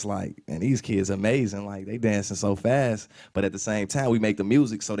now, it's like, man, these kids amazing, like they dancing so fast. But at the same time, we make the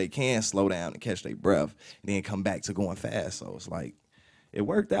music so they can slow down and catch their breath and then come back to going fast. So it's like, it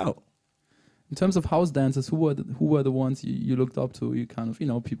worked out. In terms of house dancers, who were the ones you looked up to? You kind of, you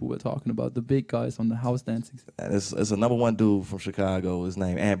know, people were talking about the big guys on the house dancing. It's a #1 dude from Chicago. His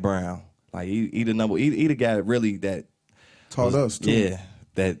name Ant Brown. Like he the guy really that taught us too. Yeah,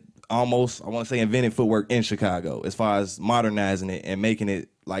 that almost, I want to say, invented footwork in Chicago as far as modernizing it and making it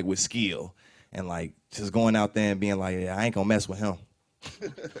like with skill and like just going out there and being like, yeah, I ain't gonna mess with him.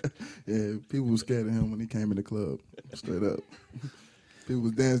 Yeah, people were scared of him when he came in the club. Straight up. People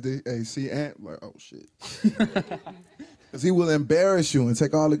was dancing, hey, see Ant? Like, oh, shit. Because he will embarrass you and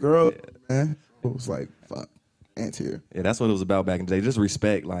take all the girls, man. It was like, fuck, Ant's here. Yeah, that's what it was about back in the day. Just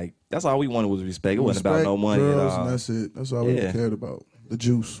respect. Like, that's all we wanted was respect. It wasn't about no money at all. And that's it. That's all we cared about. The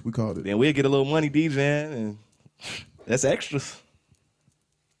juice, we called it. Then we'd get a little money DJing, and that's extras.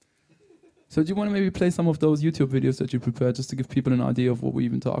 So do you want to maybe play some of those YouTube videos that you prepared just to give people an idea of what we're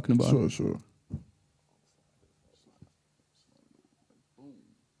even talking about? Sure.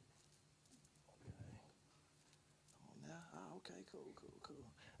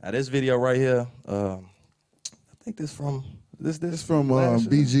 Now this video right here, I think this from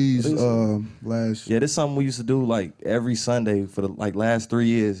BG's last. Yeah, this is something we used to do like every Sunday for the like last 3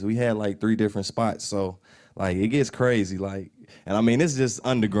 years. We had like 3 different spots, so like it gets crazy. Like, and I mean this is just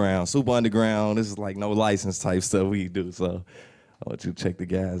underground, super underground. This is like no license type stuff we do. So I want you to check the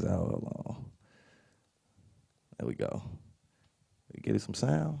guys out. Hold on. There we go. We get it some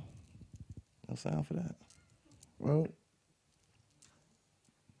sound. No sound for that. Well.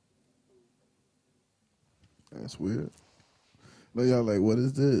 That's weird. No, y'all like, what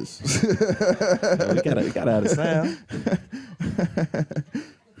is this? Yeah, we gotta have a sound.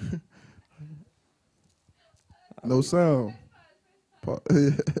 No sound.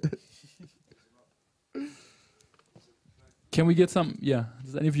 Can we get some? Yeah.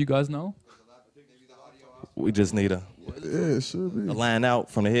 Does any of you guys know? We just need a it should be. A line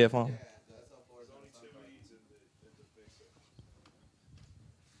out from the headphone.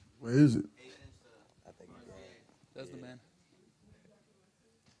 Where is it?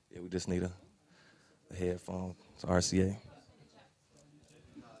 just need a headphone. It's RCA.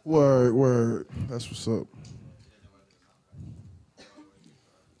 Word. That's what's up.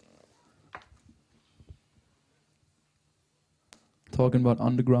 Talking about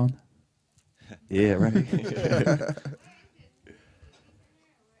underground. Yeah, right. This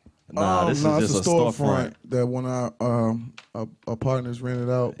is just a storefront that when our partners rented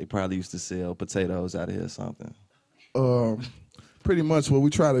out. They probably used to sell potatoes out of here or something. Pretty much what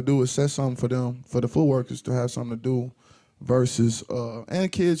we try to do is set something for them, for the food workers to have something to do versus,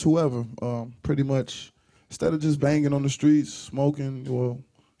 and kids, whoever, pretty much, instead of just banging on the streets, smoking, or,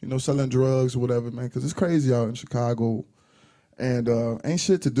 selling drugs or whatever, man, because it's crazy out in Chicago, and ain't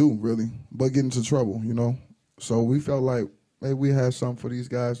shit to do, really, but get into trouble, So we felt like maybe we had something for these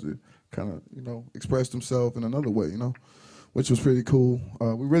guys to kind of, express themselves in another way, which was pretty cool.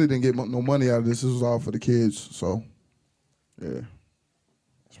 We really didn't get no money out of this. This was all for the kids, so, yeah,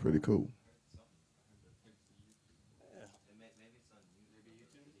 it's pretty cool.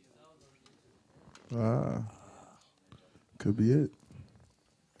 Could be it.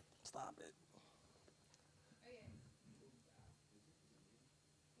 Stop it.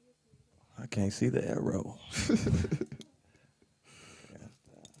 I can't see the arrow.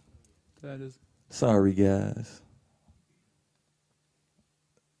 That is. Sorry, guys.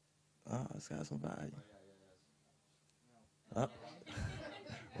 It's got some value. Oh.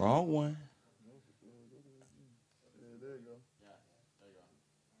 Wrong one.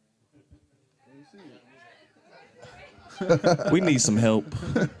 We need some help,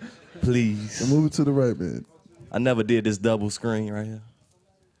 please. So move it to the right, man. I never did this double screen right here.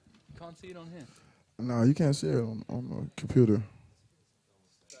 You can't see it on here. No, you can't see it on the computer.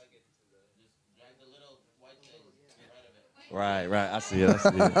 Right. I see it.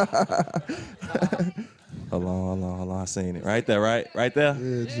 Hold on. I seen it. Right there, right there.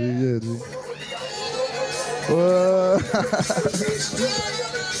 Yeah, G.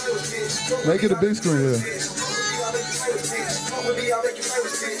 Make it a big screen, yeah.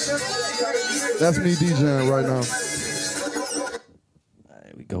 That's me DJing right now. All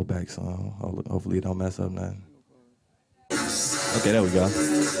right, we go back some. Hopefully it don't mess up nothing. Okay, there we go.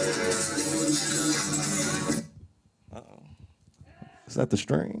 Uh-oh. Is that the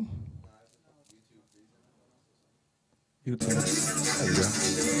string? YouTube. There you go.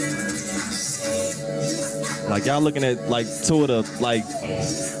 Like y'all looking at like two of the I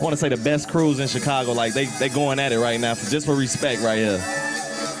want to say the best crews in Chicago. Like they going at it right now just for respect right here.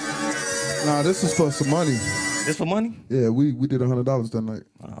 Nah, this is for some money. This for money? Yeah, we did $100 that night.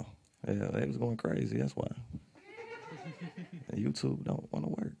 Oh, yeah, they was going crazy. That's why. YouTube don't want to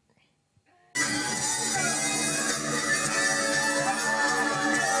work.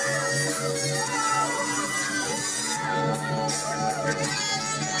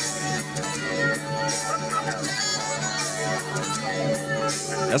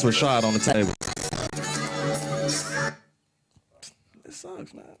 That's Rashad on the table. It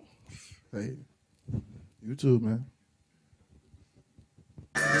sucks, man. Hey, YouTube, man.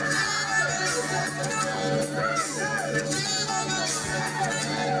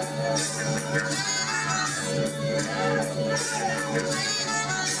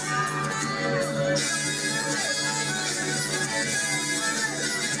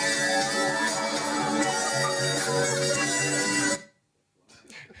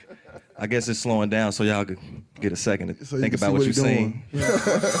 I guess it's slowing down so y'all could get a second to So think about what you're seeing.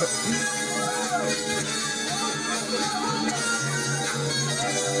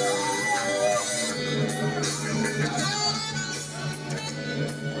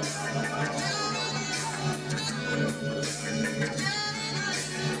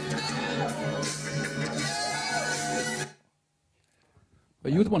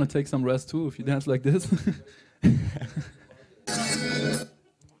 But you'd want to take some rest too if you dance like this.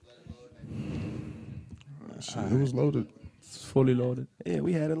 It was loaded. It's fully loaded. Yeah,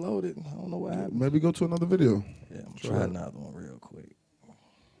 we had it loaded. I don't know what happened. Maybe go to another video. Yeah, I'm trying another one real quick.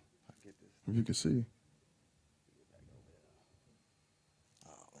 If you can see.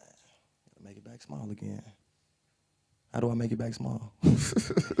 Oh, man. Gotta make it back small again. How do I make it back small?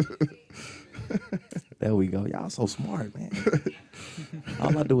 There we go. Y'all so smart, man.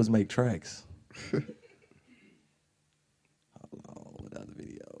 All I do is make tracks. Hold on, what other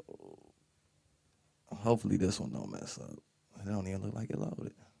video? Hopefully this one don't mess up. It don't even look like it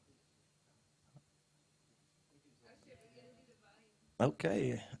loaded.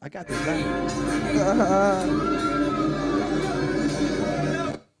 Okay, I got this down.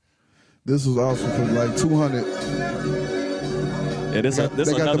 This was awesome for like 200. Yeah, this They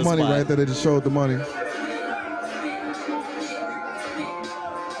got the money spot. right there. They just showed the money.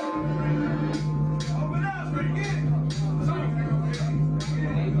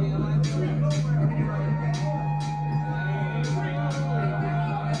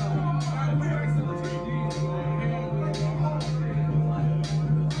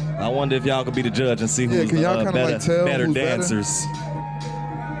 wonder if y'all could be the judge and see who's can y'all kinda better, like tell better who's better? dancers.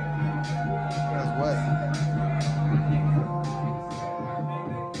 That's wet.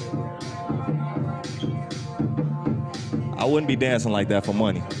 I wouldn't be dancing like that for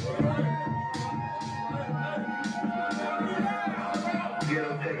money.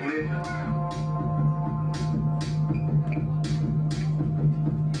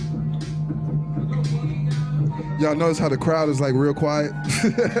 Y'all notice how the crowd is like real quiet?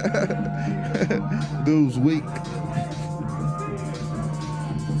 Dude's weak.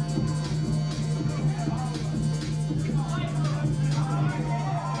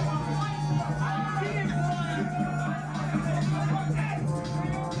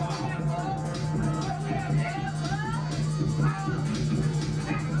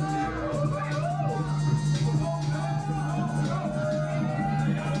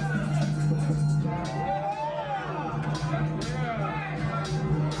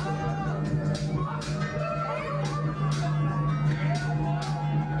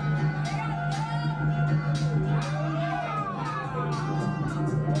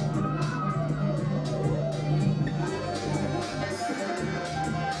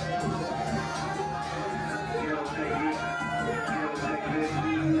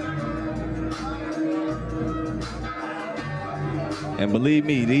 And believe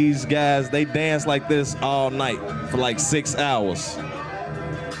me, these guys, they dance like this all night for like 6 hours.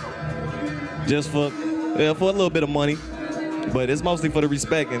 Just for a little bit of money. But it's mostly for the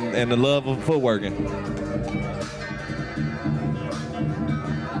respect and the love of footworking.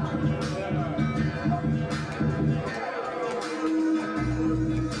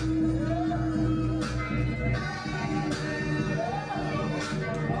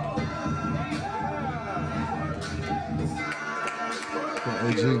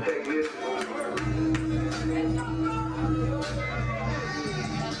 AG.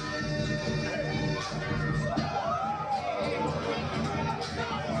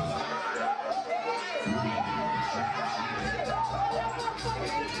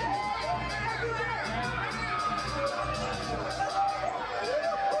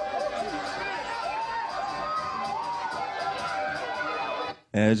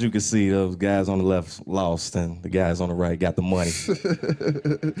 As you can see, those guys on the left lost, and the guys on the right got the money.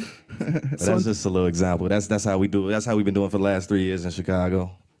 But that's just a little example. That's how we do it. That's how we've been doing for the last 3 years in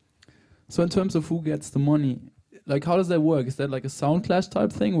Chicago. So in terms of who gets the money, like how does that work? Is that like a sound clash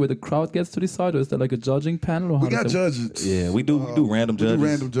type thing where the crowd gets to decide, or is that like a judging panel? Or how We got judges. Yeah, we do random judges. We do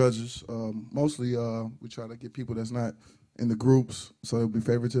random judges. Mostly, we try to get people that's not in the groups, so it'll be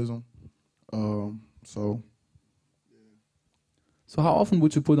favoritism. So how often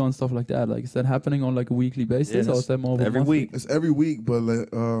would you put on stuff like that? Like, is that happening on like a weekly basis, or is that more of a every monthly? week? It's every week, but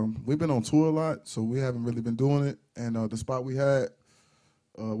we've been on tour a lot, so we haven't really been doing it. And the spot we had,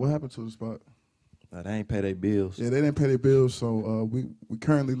 what happened to the spot? They ain't pay their bills. Yeah, they didn't pay their bills, so we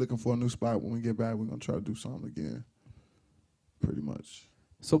currently looking for a new spot. When we get back, we're gonna try to do something again, pretty much.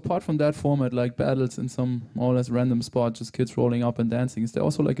 So apart from that format, like battles in some more or less random spot, just kids rolling up and dancing, is there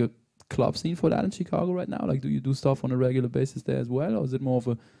also like a club scene for that in Chicago right now? Like, do you do stuff on a regular basis there as well, or is it more of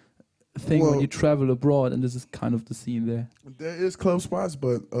a thing when you travel abroad and this is kind of the scene there? There is club spots,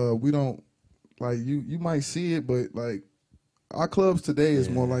 but we don't, like, you might see it, but like our clubs today is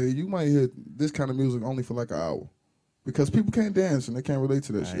more like you might hear this kind of music only for like an hour. Because people can't dance and they can't relate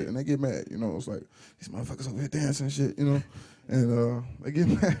to that shit, and they get mad. You know, it's like these motherfuckers over here dancing and shit. You know, and they get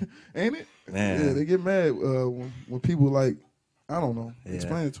mad, ain't it? Man. Yeah, they get mad when people like, I don't know,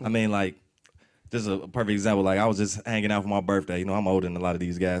 explain it to them. I mean, like, this is a perfect example. Like, I was just hanging out for my birthday. You know, I'm older than a lot of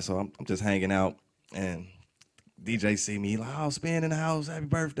these guys, so I'm just hanging out, and DJ see me, like, oh, Spinn in the house, happy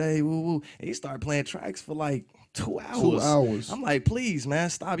birthday, woo woo. And he started playing tracks for like 2 hours. 2 hours. I'm like, please, man,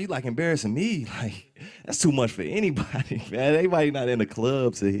 stop. You like embarrassing me. Like, that's too much for anybody, man. Everybody not in the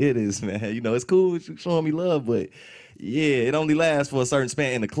club to hear this, man. You know, it's cool you showing me love, but yeah, it only lasts for a certain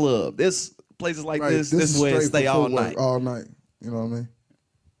span in the club. This places like this is where it stay all night. All night. You know what I mean?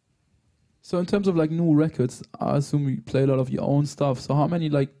 So in terms of like new records, I assume you play a lot of your own stuff. So how many,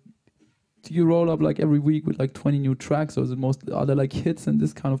 like, do you roll up like every week with like 20 new tracks, or is it are there like hits in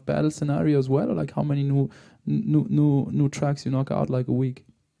this kind of battle scenario as well, or like how many new tracks you knock out like a week?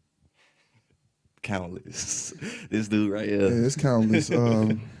 Countless. This dude right here. Yeah, it's countless. I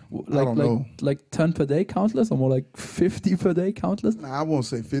don't know. Like 10 per day countless, or more like 50 per day countless? Nah, I won't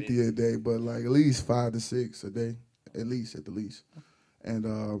say 50 a day, but like at least 5 to 6 a day, at the least. And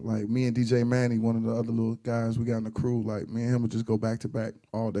like me and DJ Manny, one of the other little guys we got in the crew, like me and him would just go back to back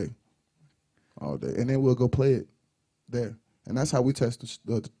all day. And then we'll go play it there. And that's how we test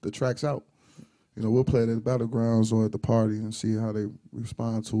the tracks out. you know, we'll play it at the battlegrounds or at the party and see how they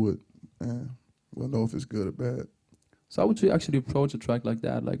respond to it, and we'll know if it's good or bad. So how would you actually approach a track like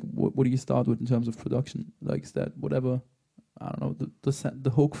that? Like, what do you start with in terms of production? Like, is that whatever, I don't know, the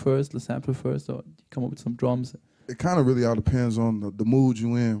hook first, the sample first, or you come up with some drums? It kind of really all depends on the mood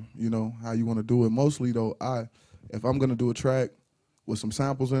you in, you know, how you want to do it. Mostly, though, if I'm going to do a track with some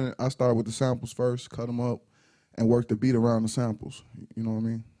samples in it, I start with the samples first, cut them up, and work the beat around the samples, you know what I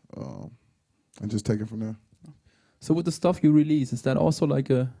mean? And just take it from there. So with the stuff you release, is that also like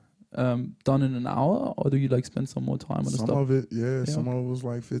a done in an hour, or do you like spend some more time on the stuff? Some of it, yeah. Some of it was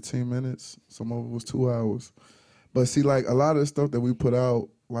like 15 minutes. Some of it was 2 hours. But see, like a lot of the stuff that we put out,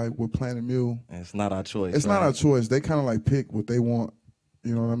 like with Planet Mule, it's not our choice. It's not our choice. They kind of like pick what they want.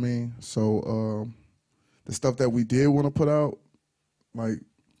 You know what I mean? So the stuff that we did want to put out, like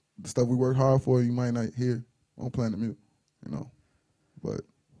the stuff we worked hard for, you might not hear on Planet Mule, you know. But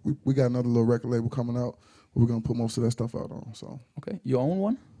we got another little record label coming out. We're gonna put most of that stuff out on. So okay, you own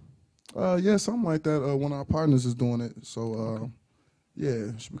one? Yeah, something like that. One of our partners is doing it. So yeah,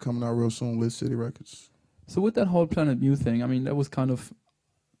 it should be coming out real soon. Lit City Records. So with that whole Planet Mule thing, I mean, that was kind of,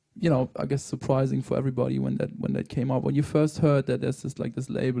 you know, I guess surprising for everybody when that came out. When you first heard that there's this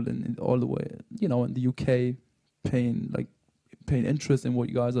label in all the way, you know, in the UK, paying interest in what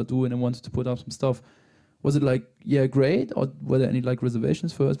you guys are doing and wanted to put up some stuff. Was it like, yeah, great, or were there any like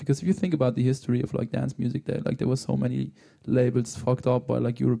reservations first? Because if you think about the history of like dance music, there were so many labels fucked up by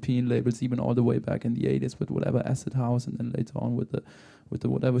like European labels, even all the way back in the 80s with whatever Acid House, and then later on with the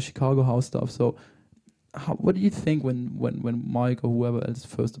whatever Chicago House stuff. So what do you think when Mike or whoever else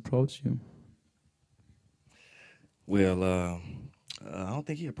first approached you? Well, I don't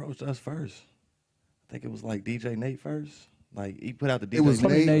think he approached us first. I think it was like DJ Nate first. Like he put out the DJ. It was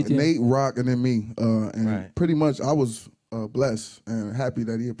Nate, Rock, and then me. And right. Pretty much I was blessed and happy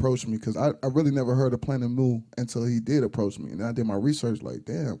that he approached me, because I really never heard of Planet Mule until he did approach me. And I did my research like,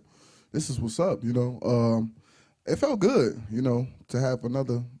 damn, this is what's up, you know. It felt good, you know, to have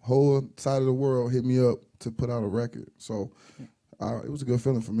another whole side of the world hit me up to put out a record. So it was a good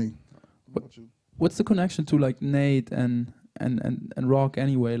feeling for me. What's the connection to like Nate and Rock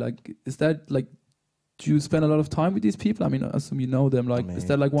anyway? Like, is that like, do you spend a lot of time with these people? I mean, I assume you know them. Like, is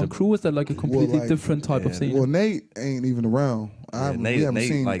that like one crew? Is that like a completely different type of scene? Well, Nate ain't even around. Nate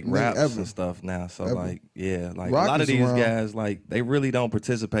seen like Nate raps ever. And stuff now. So Ever. like, yeah, like Rock a lot of is these around. guys, like they really don't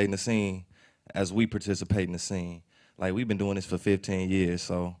participate in the scene as we participate in the scene. Like we've been doing this for 15 years,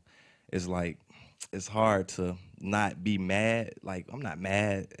 so it's like it's hard to not be mad. Like I'm not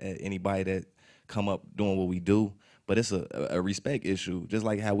mad at anybody that come up doing what we do, but it's a respect issue. Just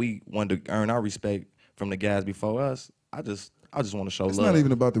like how we wanted to earn our respect from the guys before us, I just want to show love. It's not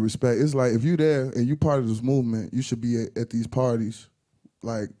even about the respect. It's like if you there and you part of this movement, you should be at these parties.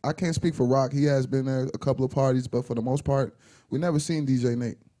 Like I can't speak for Rock. He has been there a couple of parties, but for the most part, we never seen DJ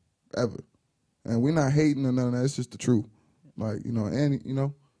Nate ever. And we're not hating or none of that. It's just the truth. Like, you know, and you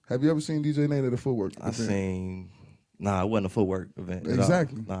know, have you ever seen DJ Nate at a Footwork event? Nah, it wasn't a Footwork event.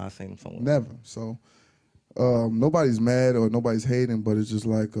 Exactly. Nah, I seen him somewhere. Never. So nobody's mad or nobody's hating, but it's just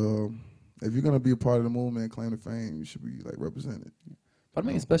like if you're gonna be a part of the movement and claim the fame, you should be like represented. But I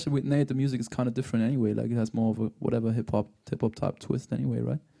mean, especially with Nate, the music is kind of different anyway. Like it has more of a whatever hip hop type twist anyway,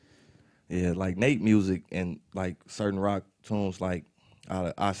 right? Yeah, like Nate music and like certain rock tunes, like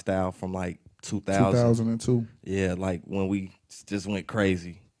our style from like 2002. Yeah, like when we just went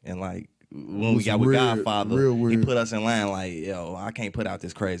crazy and like when we got with Godfather, he put us in line like, yo, I can't put out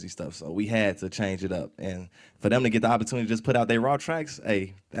this crazy stuff. So we had to change it up. And for them to get the opportunity to just put out their raw tracks,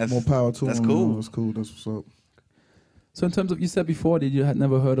 hey, that's more power to them. That's cool. That's cool. That's what's up. So in terms of, you said before that you had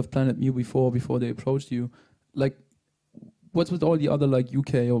never heard of Planet Mule before they approached you. Like, what's with all the other like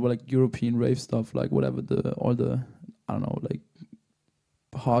UK or like European rave stuff, like whatever all the I don't know, like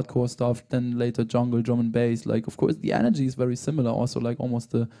hardcore stuff, then later jungle, drum and bass. Like, of course, the energy is very similar. Also, like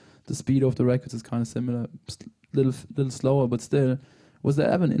almost the speed of the records is kind of similar, little slower, but still. Was there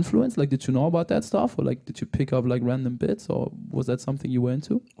ever an influence? Like, did you know about that stuff, or like, did you pick up like random bits, or was that something you were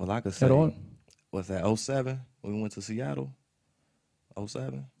into? Well, I could say, at all? Was that 07 when we went to Seattle?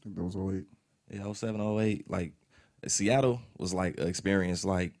 07? I think that was 08. Yeah, 07, 08. Like, Seattle was like an experience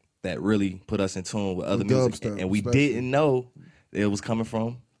like that really put us in tune with other music, stuff, and we didn't know it was coming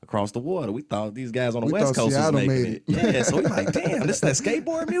from across the water. We thought these guys on the West Coast was making it. Yeah, so we like, damn, this is that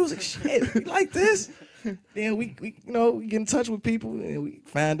skateboard music shit. We like this. Then we you know, we get in touch with people and we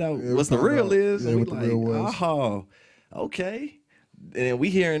find out what's the real is. And we like, oh, okay. And then we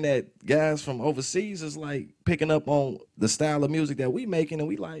hearing that guys from overseas is like picking up on the style of music that we making, and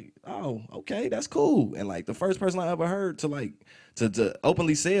we like, oh, okay, that's cool. And like the first person I ever heard to like to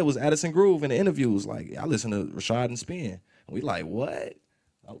openly say it was Addison Groove in the interviews. Like, I listen to Rashad and Spinn. We like, what?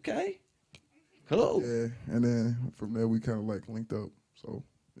 Okay. Cool. Yeah, and then from there we kind of like linked up. So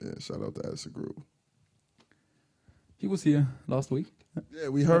yeah, shout out to Addison Groove. He was here last week. Yeah,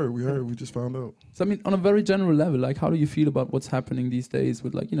 we heard. We just found out. So I mean, on a very general level, like, how do you feel about what's happening these days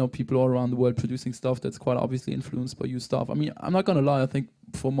with, like, you know, people all around the world producing stuff that's quite obviously influenced by you stuff? I mean, I'm not gonna lie. I think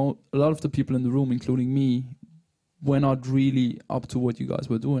for a lot of the people in the room, including me, we're not really up to what you guys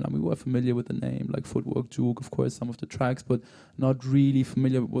were doing. I mean, we were familiar with the name, like Footwork, Juke, of course, some of the tracks, but not really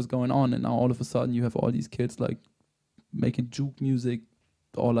familiar with what's going on. And now all of a sudden, you have all these kids like making Juke music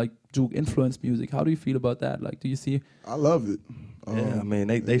or like Juke influenced music. How do you feel about that? Like, do you see? I love it. Yeah, I mean,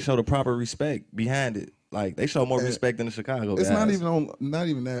 they show the proper respect behind it. Like, they show more respect than the Chicago guys. It's not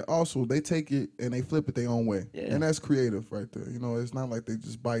even that. Also, they take it and they flip it their own way, and that's creative right there. You know, it's not like they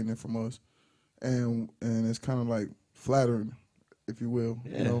just biting it from us, and it's kind of like flattering, if you will.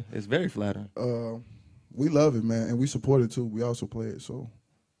 Yeah, you know? it's very flattering. We love it, man, and we support it too. We also play it, so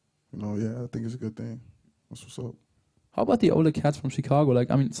you know, yeah, I think it's a good thing. That's what's up. How about the older cats from Chicago?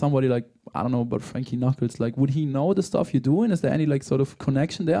 Like, I mean, somebody like, I don't know about Frankie Knuckles. Like, would he know the stuff you're doing? Is there any like sort of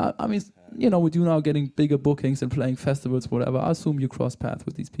connection there? I mean, you know, with you now getting bigger bookings and playing festivals, whatever. I assume you cross paths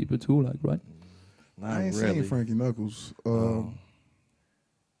with these people too, like, right? I ain't seen Frankie Knuckles. Man,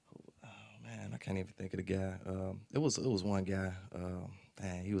 I can't even think of the guy. It was one guy.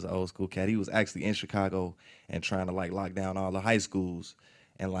 Man, he was an old school cat. He was actually in Chicago and trying to like lock down all the high schools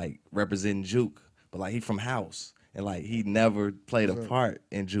and like representing Juke, but like he from House. And like he never played a part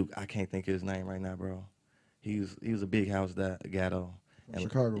in Juke. I can't think of his name right now, bro. He was a big house guy though. From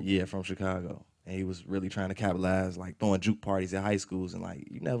Chicago. Yeah, from Chicago. And he was really trying to capitalize, like throwing Juke parties at high schools, and like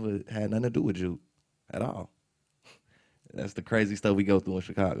you never had nothing to do with Juke at all. That's the crazy stuff we go through in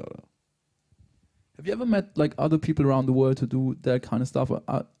Chicago though. Have you ever met like other people around the world to do that kind of stuff?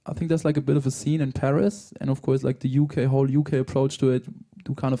 I think there's like a bit of a scene in Paris, and of course like the whole UK approach to it,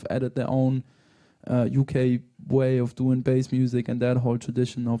 to kind of added their own UK way of doing bass music and that whole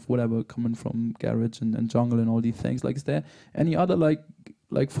tradition of whatever coming from garage and jungle and all these things. Like, is there any other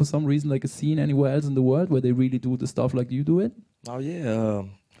like for some reason like a scene anywhere else in the world where they really do the stuff like you do it? Oh yeah,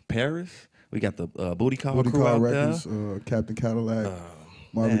 Paris. We got the Booty Call crew out Records, there. Captain Cadillac,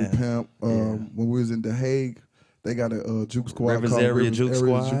 Marvin the Pimp. When we was in The Hague, they got a Juke squad Rivers called Area Juke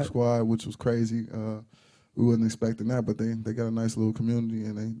Squad, which was crazy. We wasn't expecting that, but they got a nice little community,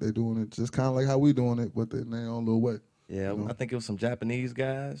 and they doing it just kind of like how we doing it, but in their own little way. Yeah, you know? I think it was some Japanese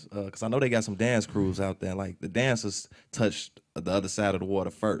guys, because I know they got some dance crews out there. Like, the dancers touched the other side of the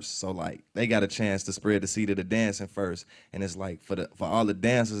water first, so like they got a chance to spread the seed of the dancing first. And it's like for all the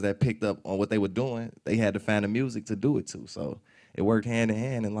dancers that picked up on what they were doing, they had to find the music to do it to. So it worked hand in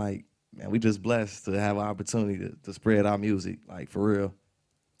hand, and like, man, we just blessed to have an opportunity to spread our music, like for real.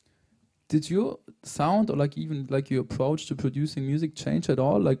 Did your sound or like even like your approach to producing music change at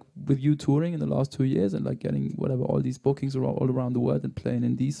all, like with you touring in the last 2 years and like getting whatever all these bookings all around the world and playing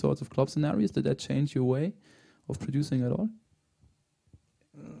in these sorts of club scenarios? Did that change your way of producing at all?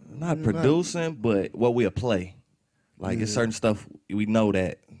 Not producing, but what we'll play. Like, it's certain stuff we know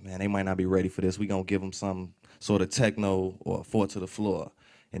that, man, they might not be ready for this. We gonna give them some sort of techno or four to the floor.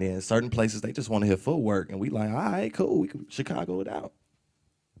 And then certain places, they just want to hear footwork, and we like, all right, cool, we can Chicago it out.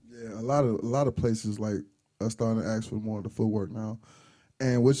 Yeah, a lot of places like are starting to ask for more of the footwork now,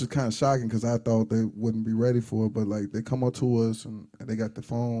 and which is kind of shocking because I thought they wouldn't be ready for it. But like they come up to us and they got the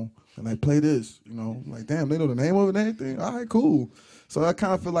phone and they play this, you know, I'm like damn, they know the name of it and everything. All right, cool. So I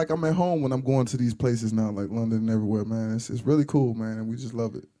kind of feel like I'm at home when I'm going to these places now, like London and everywhere, man. It's really cool, man, and we just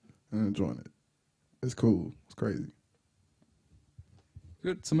love it and enjoying it. It's cool. It's crazy.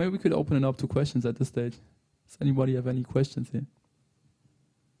 Good. So maybe we could open it up to questions at this stage. Does anybody have any questions here?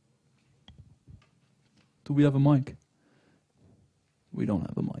 Do we have a mic? We don't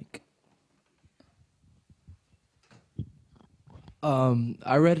have a mic.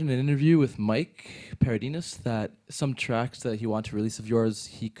 I read in an interview with Mike Paradinas that some tracks that he wanted to release of yours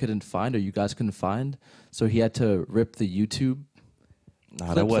he couldn't find or you guys couldn't find, so he had to rip the YouTube.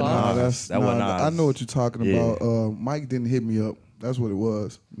 Nah, that wasn't Nas. I know what you're talking about. Mike didn't hit me up. That's what it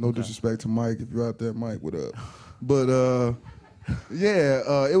was. No disrespect to Mike. If you're out there, Mike, what up? But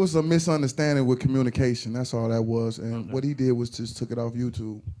it was a misunderstanding with communication. That's all that was. And what he did was just took it off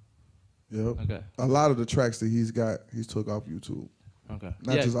YouTube. Yep. Okay. A lot of the tracks that he's took off YouTube. Okay.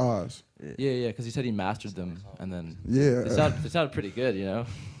 Not just ours. Yeah, because he said he mastered them, and then it sounded pretty good, you know.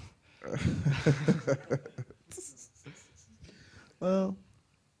 Well,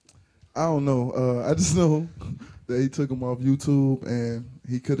 I don't know. I just know that he took them off YouTube, and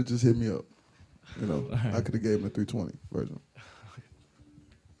he could have just hit me up. You know, I could have gave him a 320 version.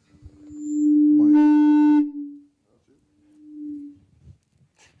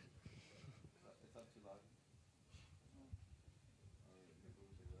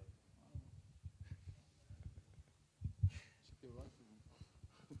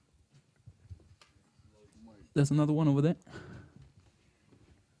 there's another one over there.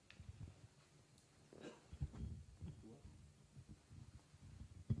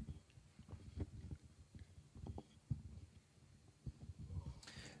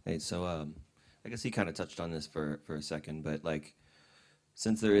 Hey, so I guess he kind of touched on this for a second, but like,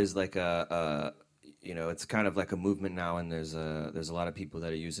 since there is like you know, it's kind of like a movement now, and there's a lot of people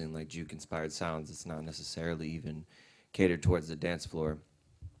that are using like Juke inspired sounds. It's not necessarily even catered towards the dance floor.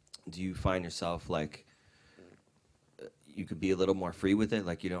 Do you find yourself like you could be a little more free with it?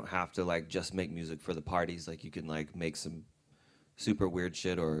 Like you don't have to like just make music for the parties. Like you can like make some super weird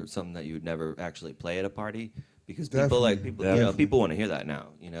shit or something that you would never actually play at a party, because people you know, people want to hear that now,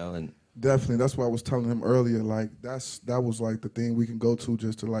 you know. And definitely, that's why I was telling him earlier. Like that was like the thing we can go to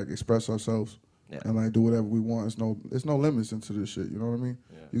just to like express ourselves and like do whatever we want. There's no limits into this shit. You know what I mean?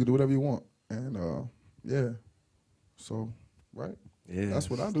 Yeah. You can do whatever you want, and yeah. So right. Yeah, that's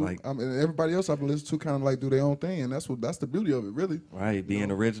what I do. Like, I mean, everybody else I've been listening to kind of like do their own thing, and that's the beauty of it, really. Right, being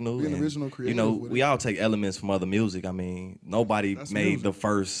original. Being original, creative. You know, we all take elements from other music. I mean, nobody made the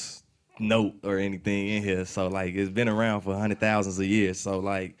first note or anything in here, so like it's been around for hundreds of thousands of years. So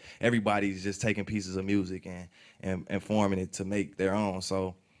like everybody's just taking pieces of music and forming it to make their own.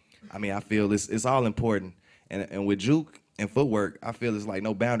 So, I mean, I feel it's all important, and with Juke and Footwork, I feel it's like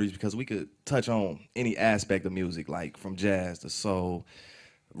no boundaries, because we could touch on any aspect of music, like from jazz to soul,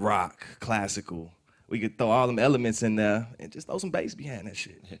 rock, classical. We could throw all them elements in there and just throw some bass behind that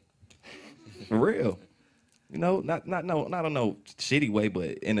shit. For real. You know, not in no shitty way,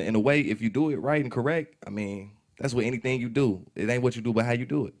 but in a way, if you do it right and correct, I mean, that's what anything you do. It ain't what you do, but how you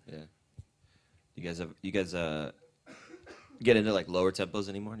do it. Yeah. You guys get into like lower tempos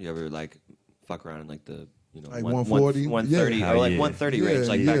anymore? Do you ever like fuck around in like the, you know, like 140, 130, or like 130 range,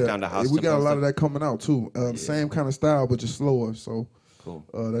 like back down to house. We got a lot of that coming out too. Same kind of style, but just slower. So cool.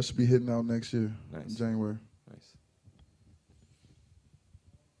 That should be hitting out next year, nice. In January. Nice.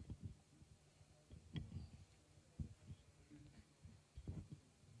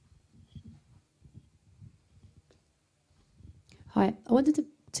 Hi, I wanted to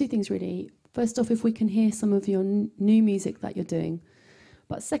two things really. First off, if we can hear some of your new music that you're doing,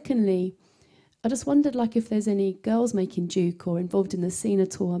 but secondly, I just wondered like if there's any girls making Juke or involved in the scene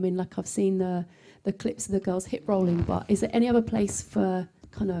at all. I mean, like I've seen the clips of the girls hip rolling, but is there any other place for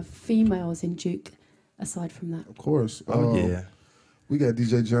kind of females in Juke aside from that? Of course. Yeah. We got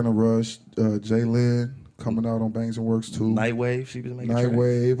DJ Jenna Rush, Jalen coming out on Bangs and Works too. Nightwave, she was making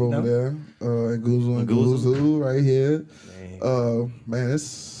Nightwave over there. And Guzu right here. Man,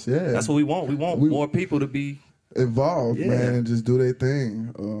 it's That's what we want. We want more people to be involved, man, and just do their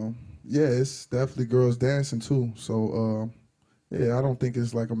thing. It's definitely girls dancing too. So, I don't think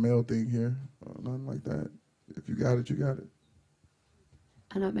it's like a male thing here. Nothing like that. If you got it, you got it.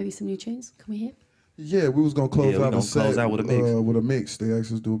 And maybe some new tunes. Can we hear? Yeah, we was gonna close out a set close out with a mix. With a mix. They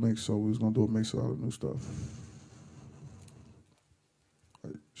asked us to do a mix, so we was gonna do a mix of all the new stuff.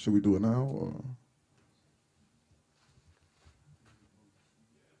 Should we do it now? Or?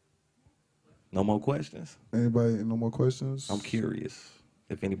 No more questions? Anybody? No more questions? I'm curious.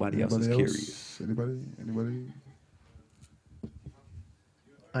 If anybody else is curious. Anybody?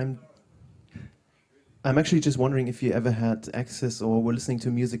 I'm actually just wondering if you ever had access or were listening to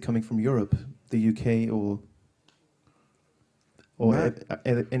music coming from Europe, the UK, or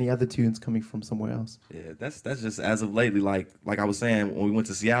any other tunes coming from somewhere else. Yeah, that's just as of lately. Like I was saying, when we went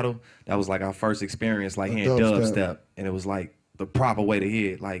to Seattle, that was like our first experience, like hearing dubstep, and it was like the proper way to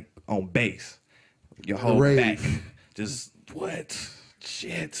hear it, like on bass, your whole back, just what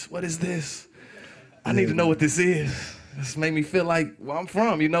shit, what is this? I need to know what this is. This made me feel like where I'm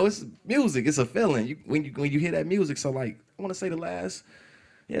from. You know, it's music. It's a feeling. When you hear that music. So like, I want to say the last,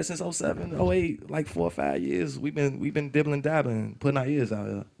 since 07, 08, like 4 or 5 years, we've been dibbling dabbling, putting our ears out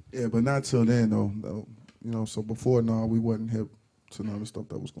here. Yeah, but not till then though. You know, so before now we wasn't hip to none of the stuff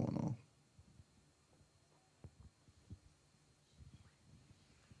that was going on.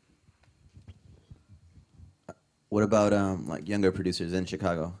 What about like younger producers in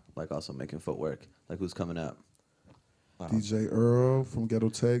Chicago, like also making footwork? Like who's coming up? DJ Earl from Ghetto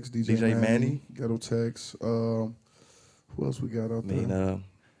Tex, DJ Manny, Ghetto Tex. Who else we got out there?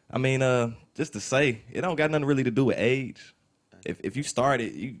 Just to say, it don't got nothing really to do with age. If you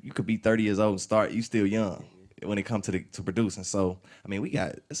started, you could be 30 years old and start. You still young when it comes to producing. So I mean,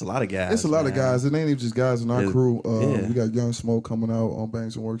 it's a lot of guys. It's a lot of guys. It ain't even just guys in our crew. We got Young Smoke coming out on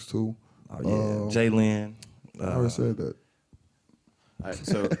Bangs and Works too. Oh yeah, Jalen. I already said that. All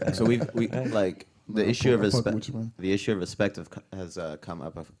right, so we like. The issue of respect has come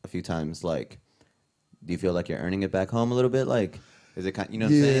up a few times. Like, do you feel like you're earning it back home a little bit? Like, Is it kind? You know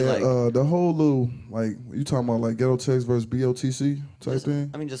what I'm saying? Like the whole little like you talking about like ghetto text versus BOTC type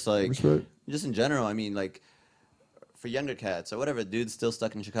thing. I mean, just like respect. Just in general. I mean, like for younger cats or whatever, dudes still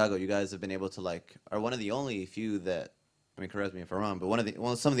stuck in Chicago. You guys have been able to like are one of the only few that. I mean, correct me if I'm wrong,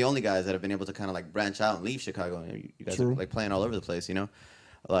 but some of the only guys that have been able to kind of like branch out and leave Chicago. You guys are like playing all over the place, you know.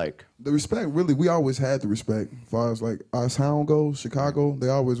 Like the respect, really, we always had the respect. As far as like our sound goes, Chicago, they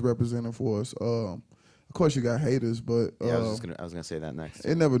always represented for us. Of course, you got haters, but yeah, I was gonna say that next.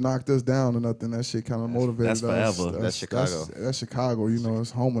 It never knocked us down or nothing. That shit kind of motivated us. That's forever. That's Chicago. That's Chicago. You know,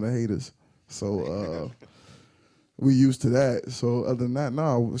 it's home of the haters. So we used to that. So other than that,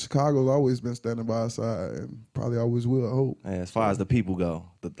 no, Chicago's always been standing by our side and probably always will. I hope. Yeah, as far as the people go,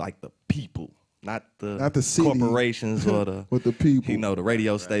 the people. Not the city. Corporations or the with the people. You know, the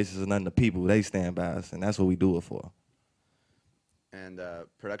radio stations and none the people. They stand by us, and that's what we do it for. And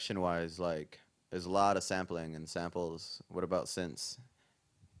production-wise, like, there's a lot of sampling and samples. What about since?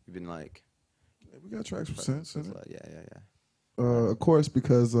 You've been like... Yeah, we got tracks for since. Yeah. Of course,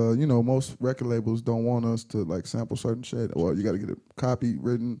 because, you know, most record labels don't want us to, like, sample certain shit. Well, you got to get it copied,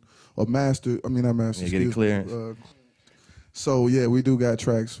 written, or mastered. I mean, not mastered. Yeah, get it clearance. So, yeah, we do got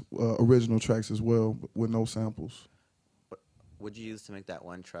tracks, original tracks as well, with no samples. What'd you use to make that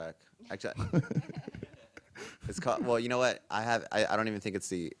one track? Actually... It's called. Well, you know what? I don't even think it's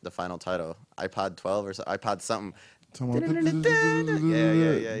the final title. iPod 12 or so, iPod something. Yeah.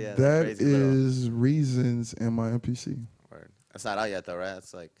 That is Reasons in my MPC. Word. That's not out yet though, right?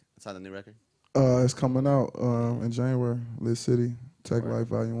 It's on the new record. It's coming out in January. Lit City, Tech Life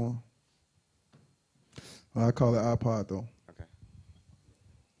Volume 1. I call it iPod though. Okay.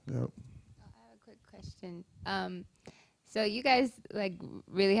 Yep. I have a quick question. So you guys like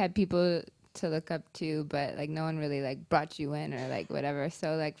really had people to look up to, but like no one really like brought you in or like whatever.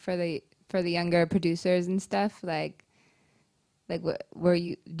 So like for the younger producers and stuff, like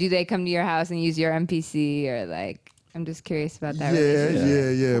do they come to your house and use your MPC or like? I'm just curious about that.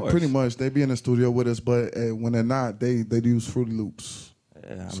 Yeah. Pretty much, they be in the studio with us, but when they're not, they use Fruity Loops.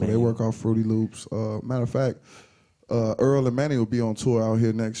 Yeah, so they work off Fruity Loops. Matter of fact, Earl and Manny will be on tour out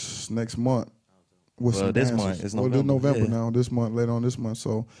here next month. Well, this month is November now. This month, later on this month.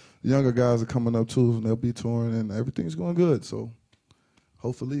 So the younger guys are coming up too, and they'll be touring, and everything's going good. So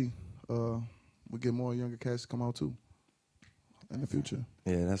hopefully, we get more younger cats to come out too in the future.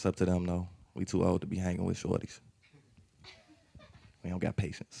 Yeah, that's up to them though. We too old to be hanging with shorties. We don't got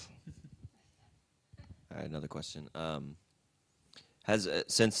patience. All right, another question. Has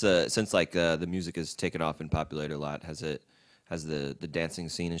since the music has taken off and populated a lot, has the dancing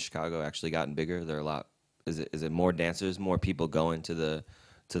scene in Chicago actually gotten bigger? There are a lot. Is it more dancers, more people going to the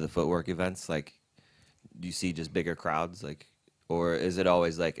Footwork events? Like, do you see just bigger crowds? Like, or is it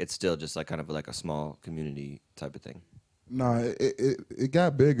always like it's still just like kind of like a small community type of thing? Nah, it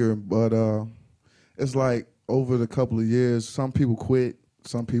got bigger, but it's like over the couple of years, some people quit.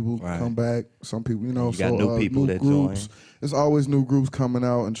 Some people come back. Some people, you know, you got new people that groups. join. There's always new groups coming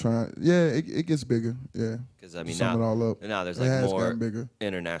out and trying. Yeah, it gets bigger. Yeah, because I mean sum it all up. Now there's like more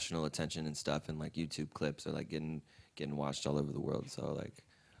international attention and stuff, and like YouTube clips are like getting watched all over the world. So like,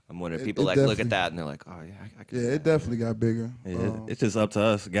 I'm wondering, people like look at that and they're like, oh yeah, I can. Yeah, it definitely got bigger. Yeah, it's just up to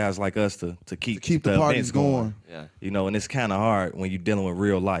us, guys like us, to keep the parties going. Yeah, you know, and it's kind of hard when you're dealing with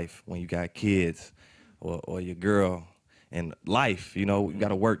real life, when you got kids or your girl. And life, you know, you got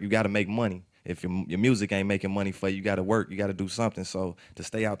to work, you got to make money. If your music ain't making money for you, you got to work, you got to do something. So to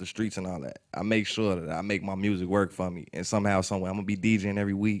stay out the streets and all that, I make sure that I make my music work for me. And somehow, somewhere, I'm going to be DJing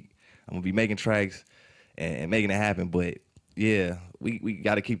every week. I'm going to be making tracks and making it happen. But yeah, we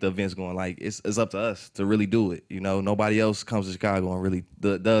got to keep the events going. Like, it's up to us to really do it. You know, nobody else comes to Chicago and really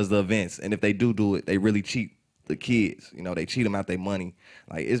does the events. And if they do it, they really cheat the kids. You know, they cheat them out their money.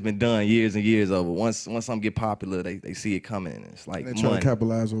 Like, it's been done years and years over. Once something get popular, they see it coming. And it's like they try to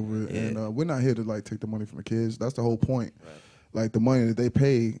capitalize over it. Yeah. And we're not here to like take the money from the kids. That's the whole point. Right. Like, the money that they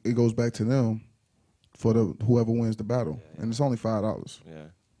pay, it goes back to them for whoever wins the battle. Yeah. And it's only $5. Yeah.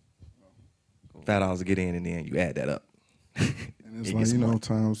 Cool. $5 to get in, and then you add that up. And it's like, you know,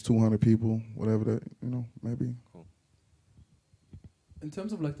 times 200 people, whatever that, you know, maybe. Cool. In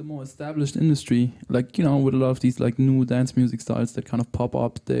terms of like the more established industry, like, you know, with a lot of these like new dance music styles that kind of pop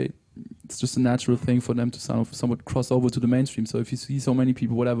up, it's just a natural thing for them to somewhat cross over to the mainstream. So if you see so many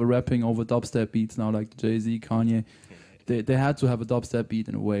people, whatever, rapping over dubstep beats now, like Jay-Z, Kanye, they had to have a dubstep beat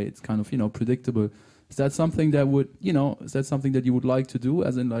in a way. It's kind of, you know, predictable. Is that something that you would like to do,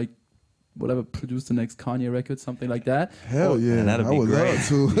 as in like whatever, produce the next Kanye record, something like that. Hell yeah, Man, that'd be great. love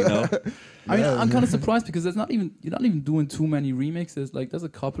to. You know? I mean, I'm kind of surprised because you're not even doing too many remixes. Like, there's a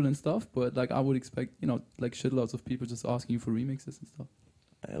couple and stuff, but like I would expect, like shitloads of people just asking you for remixes and stuff.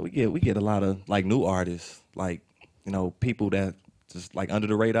 We get a lot of like new artists, like people that just like under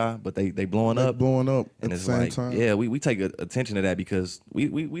the radar, but they blowing up and it's at the same like time. yeah, we take attention to that because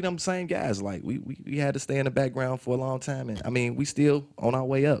we them same guys. Like we had to stay in the background for a long time, and I mean we still on our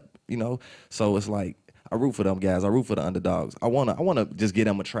way up, So it's like I root for them guys. I root for the underdogs. I wanna just get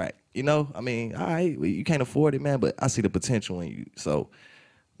them a track, I mean, all right, you can't afford it, man, but I see the potential in you. So,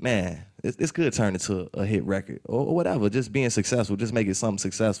 man, it's good turning into a hit record or whatever. Just being successful, just make it something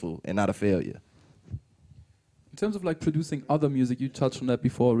successful and not a failure. In terms of like producing other music, you touched on that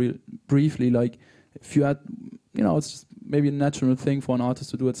before briefly. Like, if you had, it's just maybe a natural thing for an artist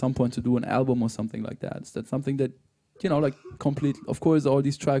to do at some point, to do an album or something like that. Is that something that, like complete? Of course, all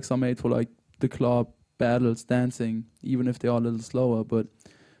these tracks are made for like the club, battles, dancing, even if they are a little slower. But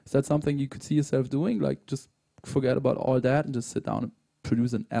is that something you could see yourself doing? Like, just forget about all that and just sit down and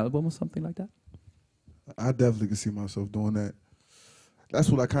produce an album or something like that? I definitely can see myself doing that. That's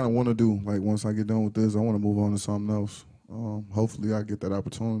what I kind of want to do. Like, once I get done with this, I want to move on to something else. Hopefully I get that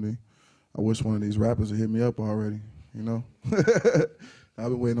opportunity. I wish one of these rappers would hit me up already, I've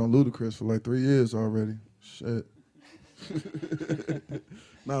been waiting on Ludacris for like 3 years already. Shit.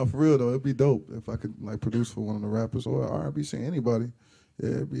 Nah, for real though, it'd be dope if I could like produce for one of the rappers or R&B singer, anybody. Yeah,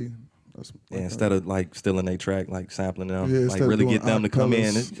 it'd be. Instead of like stealing a track, like sampling them, Yeah, like really get them to come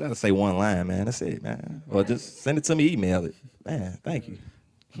in. You gotta say one line, man. That's it, man. Or just send it to me, email it. Man, thank you.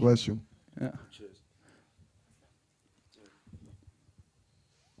 Bless you. Yeah.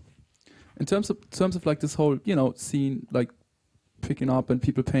 In terms of like this whole scene, like picking up and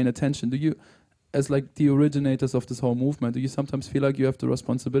people paying attention, do you, as like the originators of this whole movement, do you sometimes feel like you have the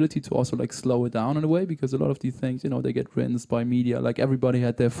responsibility to also like slow it down in a way? Because a lot of these things, they get rinsed by media. Like everybody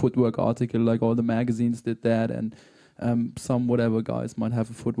had their Footwork article, like all the magazines did that, and some whatever guys might have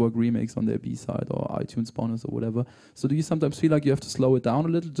a Footwork remix on their B-side or iTunes bonus or whatever. So do you sometimes feel like you have to slow it down a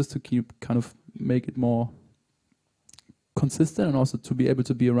little just to keep kind of make it more consistent and also to be able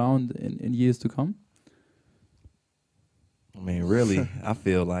to be around in years to come? I mean, really, I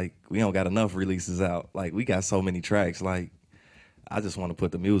feel like we don't got enough releases out. Like, we got so many tracks. Like, I just want to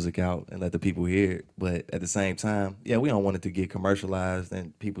put the music out and let the people hear it. But at the same time, yeah, we don't want it to get commercialized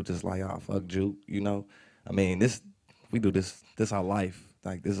and people just like, oh, fuck Juke, I mean, we do this our life.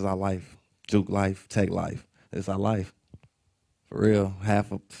 Like, this is our life. Juke life, tech life. This is our life. For real.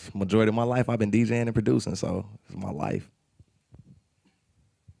 Majority of my life, I've been DJing and producing, so it's my life.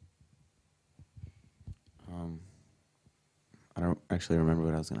 I don't actually remember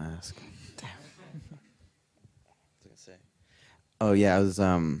what I was going to ask. Damn. What was I going to say? Oh, yeah,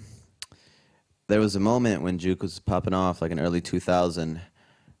 there was a moment when Juke was popping off, like in early 2000,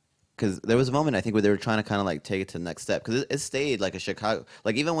 because there was a moment, I think, where they were trying to kind of like take it to the next step, because it stayed like a Chicago,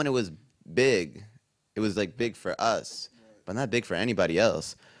 like even when it was big, it was like big for us, but not big for anybody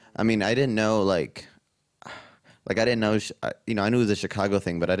else. I mean, I didn't know, I didn't know, I knew it was a Chicago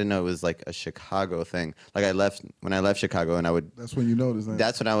thing, but I didn't know it was like a Chicago thing. Like when I left Chicago and I would. That's when you noticed that.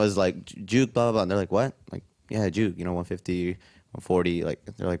 That's when I was like, Juke, blah, blah, blah. And they're like, what? Like, yeah, Juke, 150, 140. Like,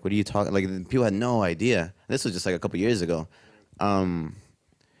 they're like, what are you talking? Like, people had no idea. This was just like a couple years ago.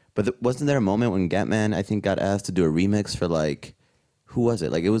 But wasn't there a moment when Gatman, I think, got asked to do a remix for like, who was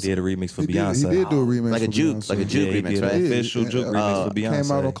it? Like, it was. He did a remix for Beyonce. He did do a remix like for a Juke, Beyonce. like a Juke remix, right? Official Juke remix for Beyonce.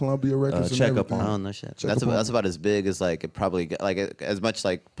 Came out on Columbia Records and Check everything. Up Oh, On. no shit. Check That's up on. about as big as like it probably like as much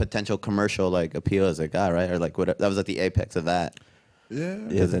like potential commercial like appeal as it got, right? Or like what that was at the apex of that. Yeah.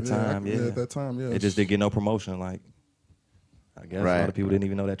 Yeah, at that time, yeah. At that time, yeah. It just didn't get no promotion. Like, I guess a lot of people didn't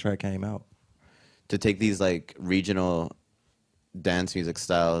even know that track came out. To take these like regional dance music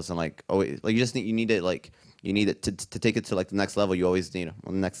styles and like always like you need it to take it to like the next level. You always need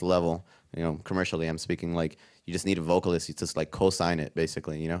the next level. Commercially, I'm speaking, like you just need a vocalist. You just like co-sign it,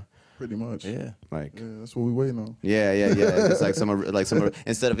 basically. Pretty much. Yeah. Like. Yeah, that's what we waiting on. Yeah. It's like some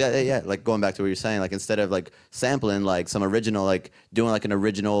instead of like going back to what you're saying, like instead of like sampling like some original, like doing like an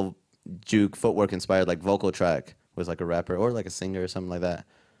original Juke Footwork inspired like vocal track with like a rapper or like a singer or something like that.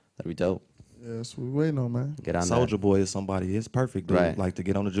 That'd be dope. Yeah, that's what we waiting on, man. Get on Soulja Boy is somebody. It's perfect, dude. Right. Like to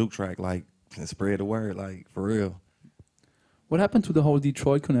get on the Juke track, like and spread the word, like for real. What happened to the whole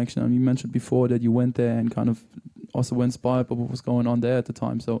Detroit connection? I mean, you mentioned before that you went there and kind of also were inspired by what was going on there at the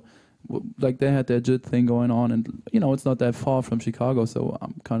time. So, like, they had their JIT thing going on, and, it's not that far from Chicago, so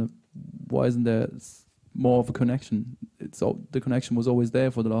I'm kind of, why isn't there more of a connection? The connection was always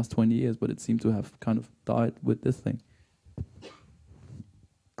there for the last 20 years, but it seemed to have kind of died with this thing.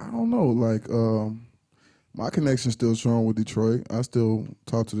 I don't know. Like, my connection's still strong with Detroit. I still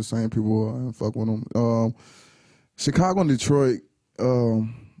talk to the same people and fuck with them. Chicago and Detroit,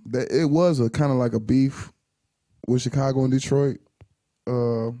 that it was a kind of like a beef with Chicago and Detroit.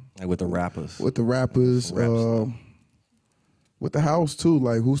 Like with the rappers. With the rappers. With the house too.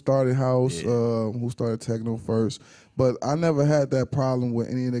 Like who started house, who started techno first. But I never had that problem with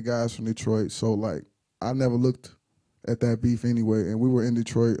any of the guys from Detroit. So like I never looked at that beef anyway. And we were in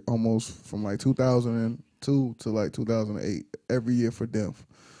Detroit almost from like 2002 to like 2008 every year for Def.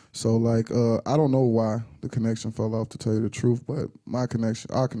 So like I don't know why the connection fell off, to tell you the truth, but our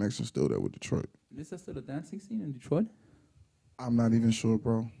connection's still there with Detroit. Is there still a dancing scene in Detroit? I'm not even sure,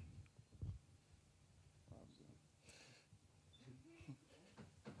 bro.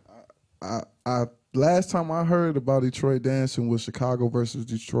 I last time I heard about Detroit dancing was Chicago versus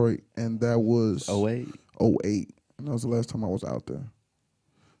Detroit, and that was 08. And that was the last time I was out there.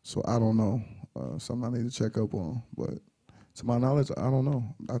 So I don't know. Something I need to check up on, but to my knowledge, I don't know.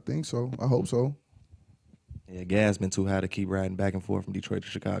 I think so. I hope so. Yeah, gas been too high to keep riding back and forth from Detroit to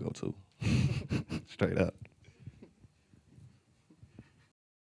Chicago too. Straight up.